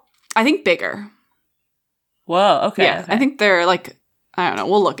squirrel? I think bigger. Whoa, okay. Yeah, okay. I think they're like, I don't know,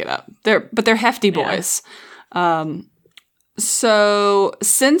 we'll look it up. They're hefty boys. Yeah. So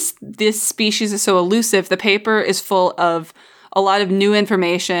since this species is so elusive, the paper is full of a lot of new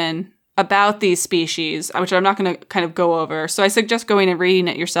information about these species, which I'm not going to kind of go over. So I suggest going and reading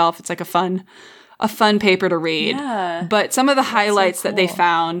it yourself. It's like a fun paper to read. Yeah. But some of the highlights that they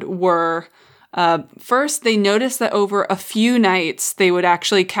found were, first, they noticed that over a few nights, they would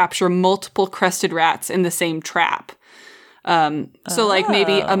actually capture multiple crested rats in the same trap. So like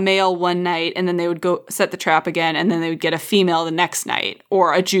maybe a male one night, and then they would go set the trap again, and then they would get a female the next night,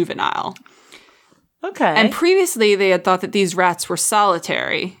 or a juvenile. Okay. And previously, they had thought that these rats were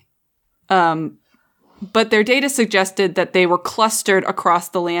solitary. But their data suggested that they were clustered across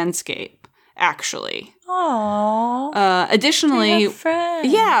the landscape, actually. Aww. Additionally, friends.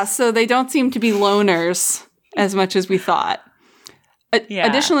 Yeah, so they don't seem to be loners as much as we thought.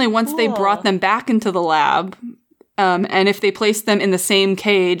 Additionally, once they brought them back into the lab, and if they placed them in the same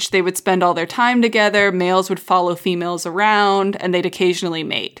cage, they would spend all their time together, males would follow females around, and they'd occasionally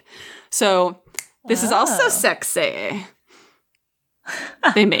mate. So this is also sexy.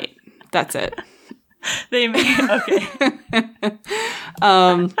 They mate. That's it. They mate. Okay.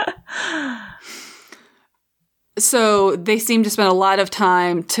 So they seem to spend a lot of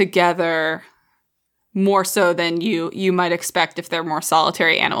time together, more so than you might expect if they're more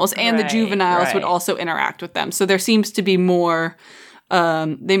solitary animals. And the juveniles would also interact with them. So there seems to be more,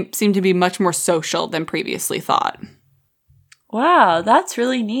 they seem to be much more social than previously thought. Wow, that's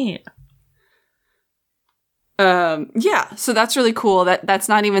really neat. Yeah, so that's really cool. That's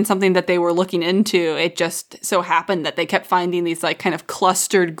not even something that they were looking into. It just so happened that they kept finding these like kind of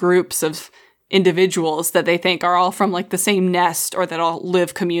clustered groups of individuals that they think are all from like the same nest or that all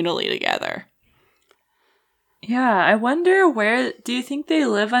live communally together. Yeah, I wonder do you think they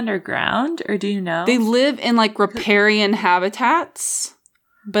live underground, or do you know? They live in like riparian habitats,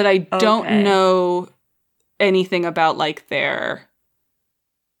 but I don't know anything about like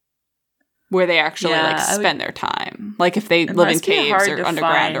where they actually spend their time. Like if they live in caves or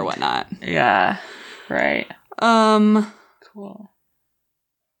underground or whatnot. Yeah. Right. Cool.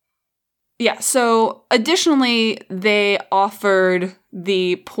 Yeah, so additionally, they offered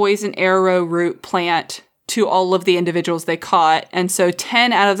the poison arrowroot plant to all of the individuals they caught. And so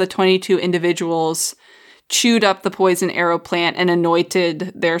 10 out of the 22 individuals chewed up the poison arrow plant and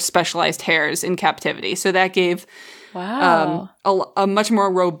anointed their specialized hairs in captivity. So that gave a much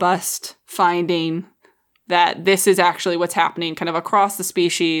more robust finding that this is actually what's happening kind of across the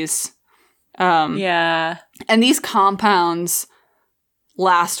species. Yeah. And these compounds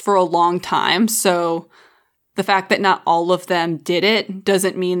last for a long time. So the fact that not all of them did it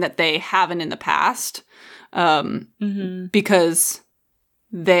doesn't mean that they haven't in the past. Because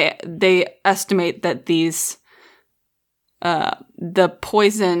they estimate that these the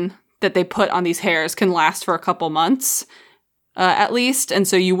poison that they put on these hairs can last for a couple months at least, and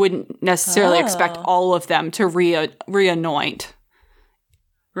so you wouldn't necessarily expect all of them to re-anoint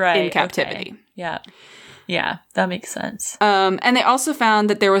in captivity. Okay. Yeah, that makes sense. And they also found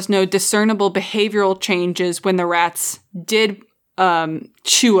that there was no discernible behavioral changes when the rats did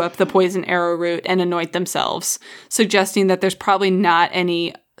chew up the poison arrowroot and anoint themselves, suggesting that there's probably not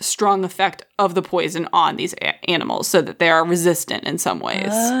any strong effect of the poison on these animals, so that they are resistant in some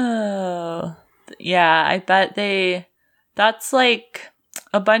ways. Oh, yeah, I bet that's like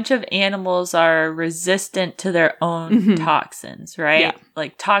a bunch of animals are resistant to their own toxins, right? Yeah.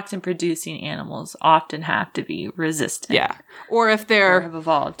 Like toxin producing animals often have to be resistant. Yeah. Or if they're have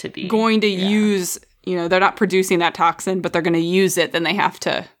evolved to be going to use, they're not producing that toxin, but they're going to use it, then they have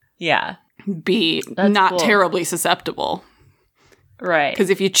to be not terribly susceptible. Right. Because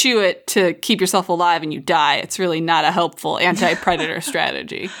if you chew it to keep yourself alive and you die, it's really not a helpful anti-predator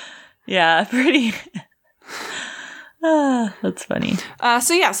strategy. Yeah, pretty. That's funny.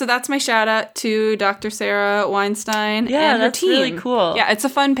 So that's my shout out to Dr. Sarah Weinstein and her that's team. really cool. Yeah, it's a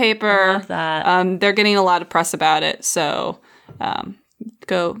fun paper. I love that. They're getting a lot of press about it, so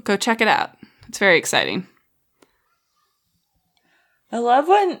go check it out. It's very exciting. I love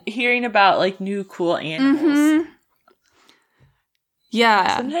hearing about like new cool animals. Mm-hmm.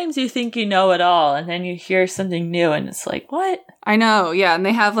 Yeah. Sometimes you think you know it all, and then you hear something new, and it's like, what? I know, yeah. And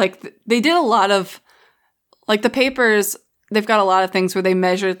they have they did a lot of, the papers, they've got a lot of things where they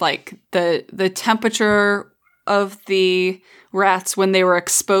measured the temperature of the rats when they were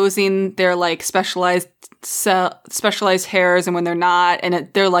exposing their specialized hairs and when they're not. And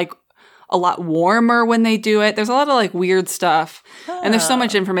they're a lot warmer when they do it. There's a lot of weird stuff. And there's so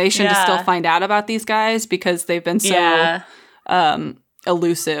much information to still find out about these guys because they've been so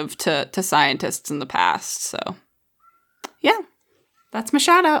elusive to scientists in the past. So, yeah, that's my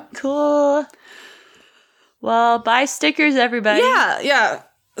shout out. Cool. Well, buy stickers, everybody. Yeah.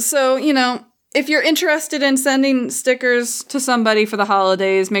 So, if you're interested in sending stickers to somebody for the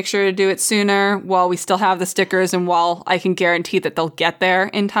holidays, make sure to do it sooner while we still have the stickers and while I can guarantee that they'll get there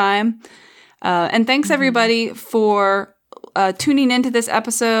in time. And thanks, everybody, for tuning into this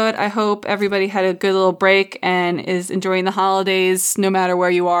episode. I hope everybody had a good little break and is enjoying the holidays no matter where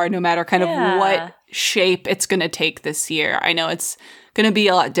you are, no matter kind of what shape it's going to take this year. I know it's going to be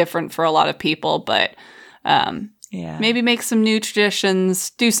a lot different for a lot of people, but maybe make some new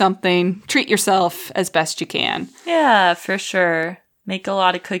traditions, do something, treat yourself as best you can. Yeah, for sure. Make a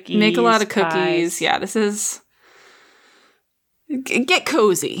lot of cookies. Pies. Yeah, this is... Get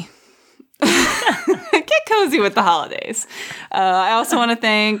cozy. Get cozy with the holidays. I also want to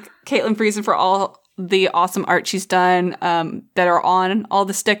thank Caitlin Friesen for all the awesome art she's done that are on all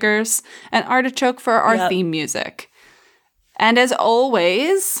the stickers, and Artichoke for our theme music. And as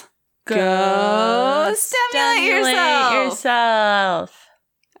always... Go stimulate yourself.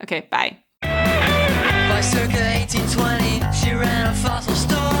 Okay, bye. By circa 1820, she ran a fossil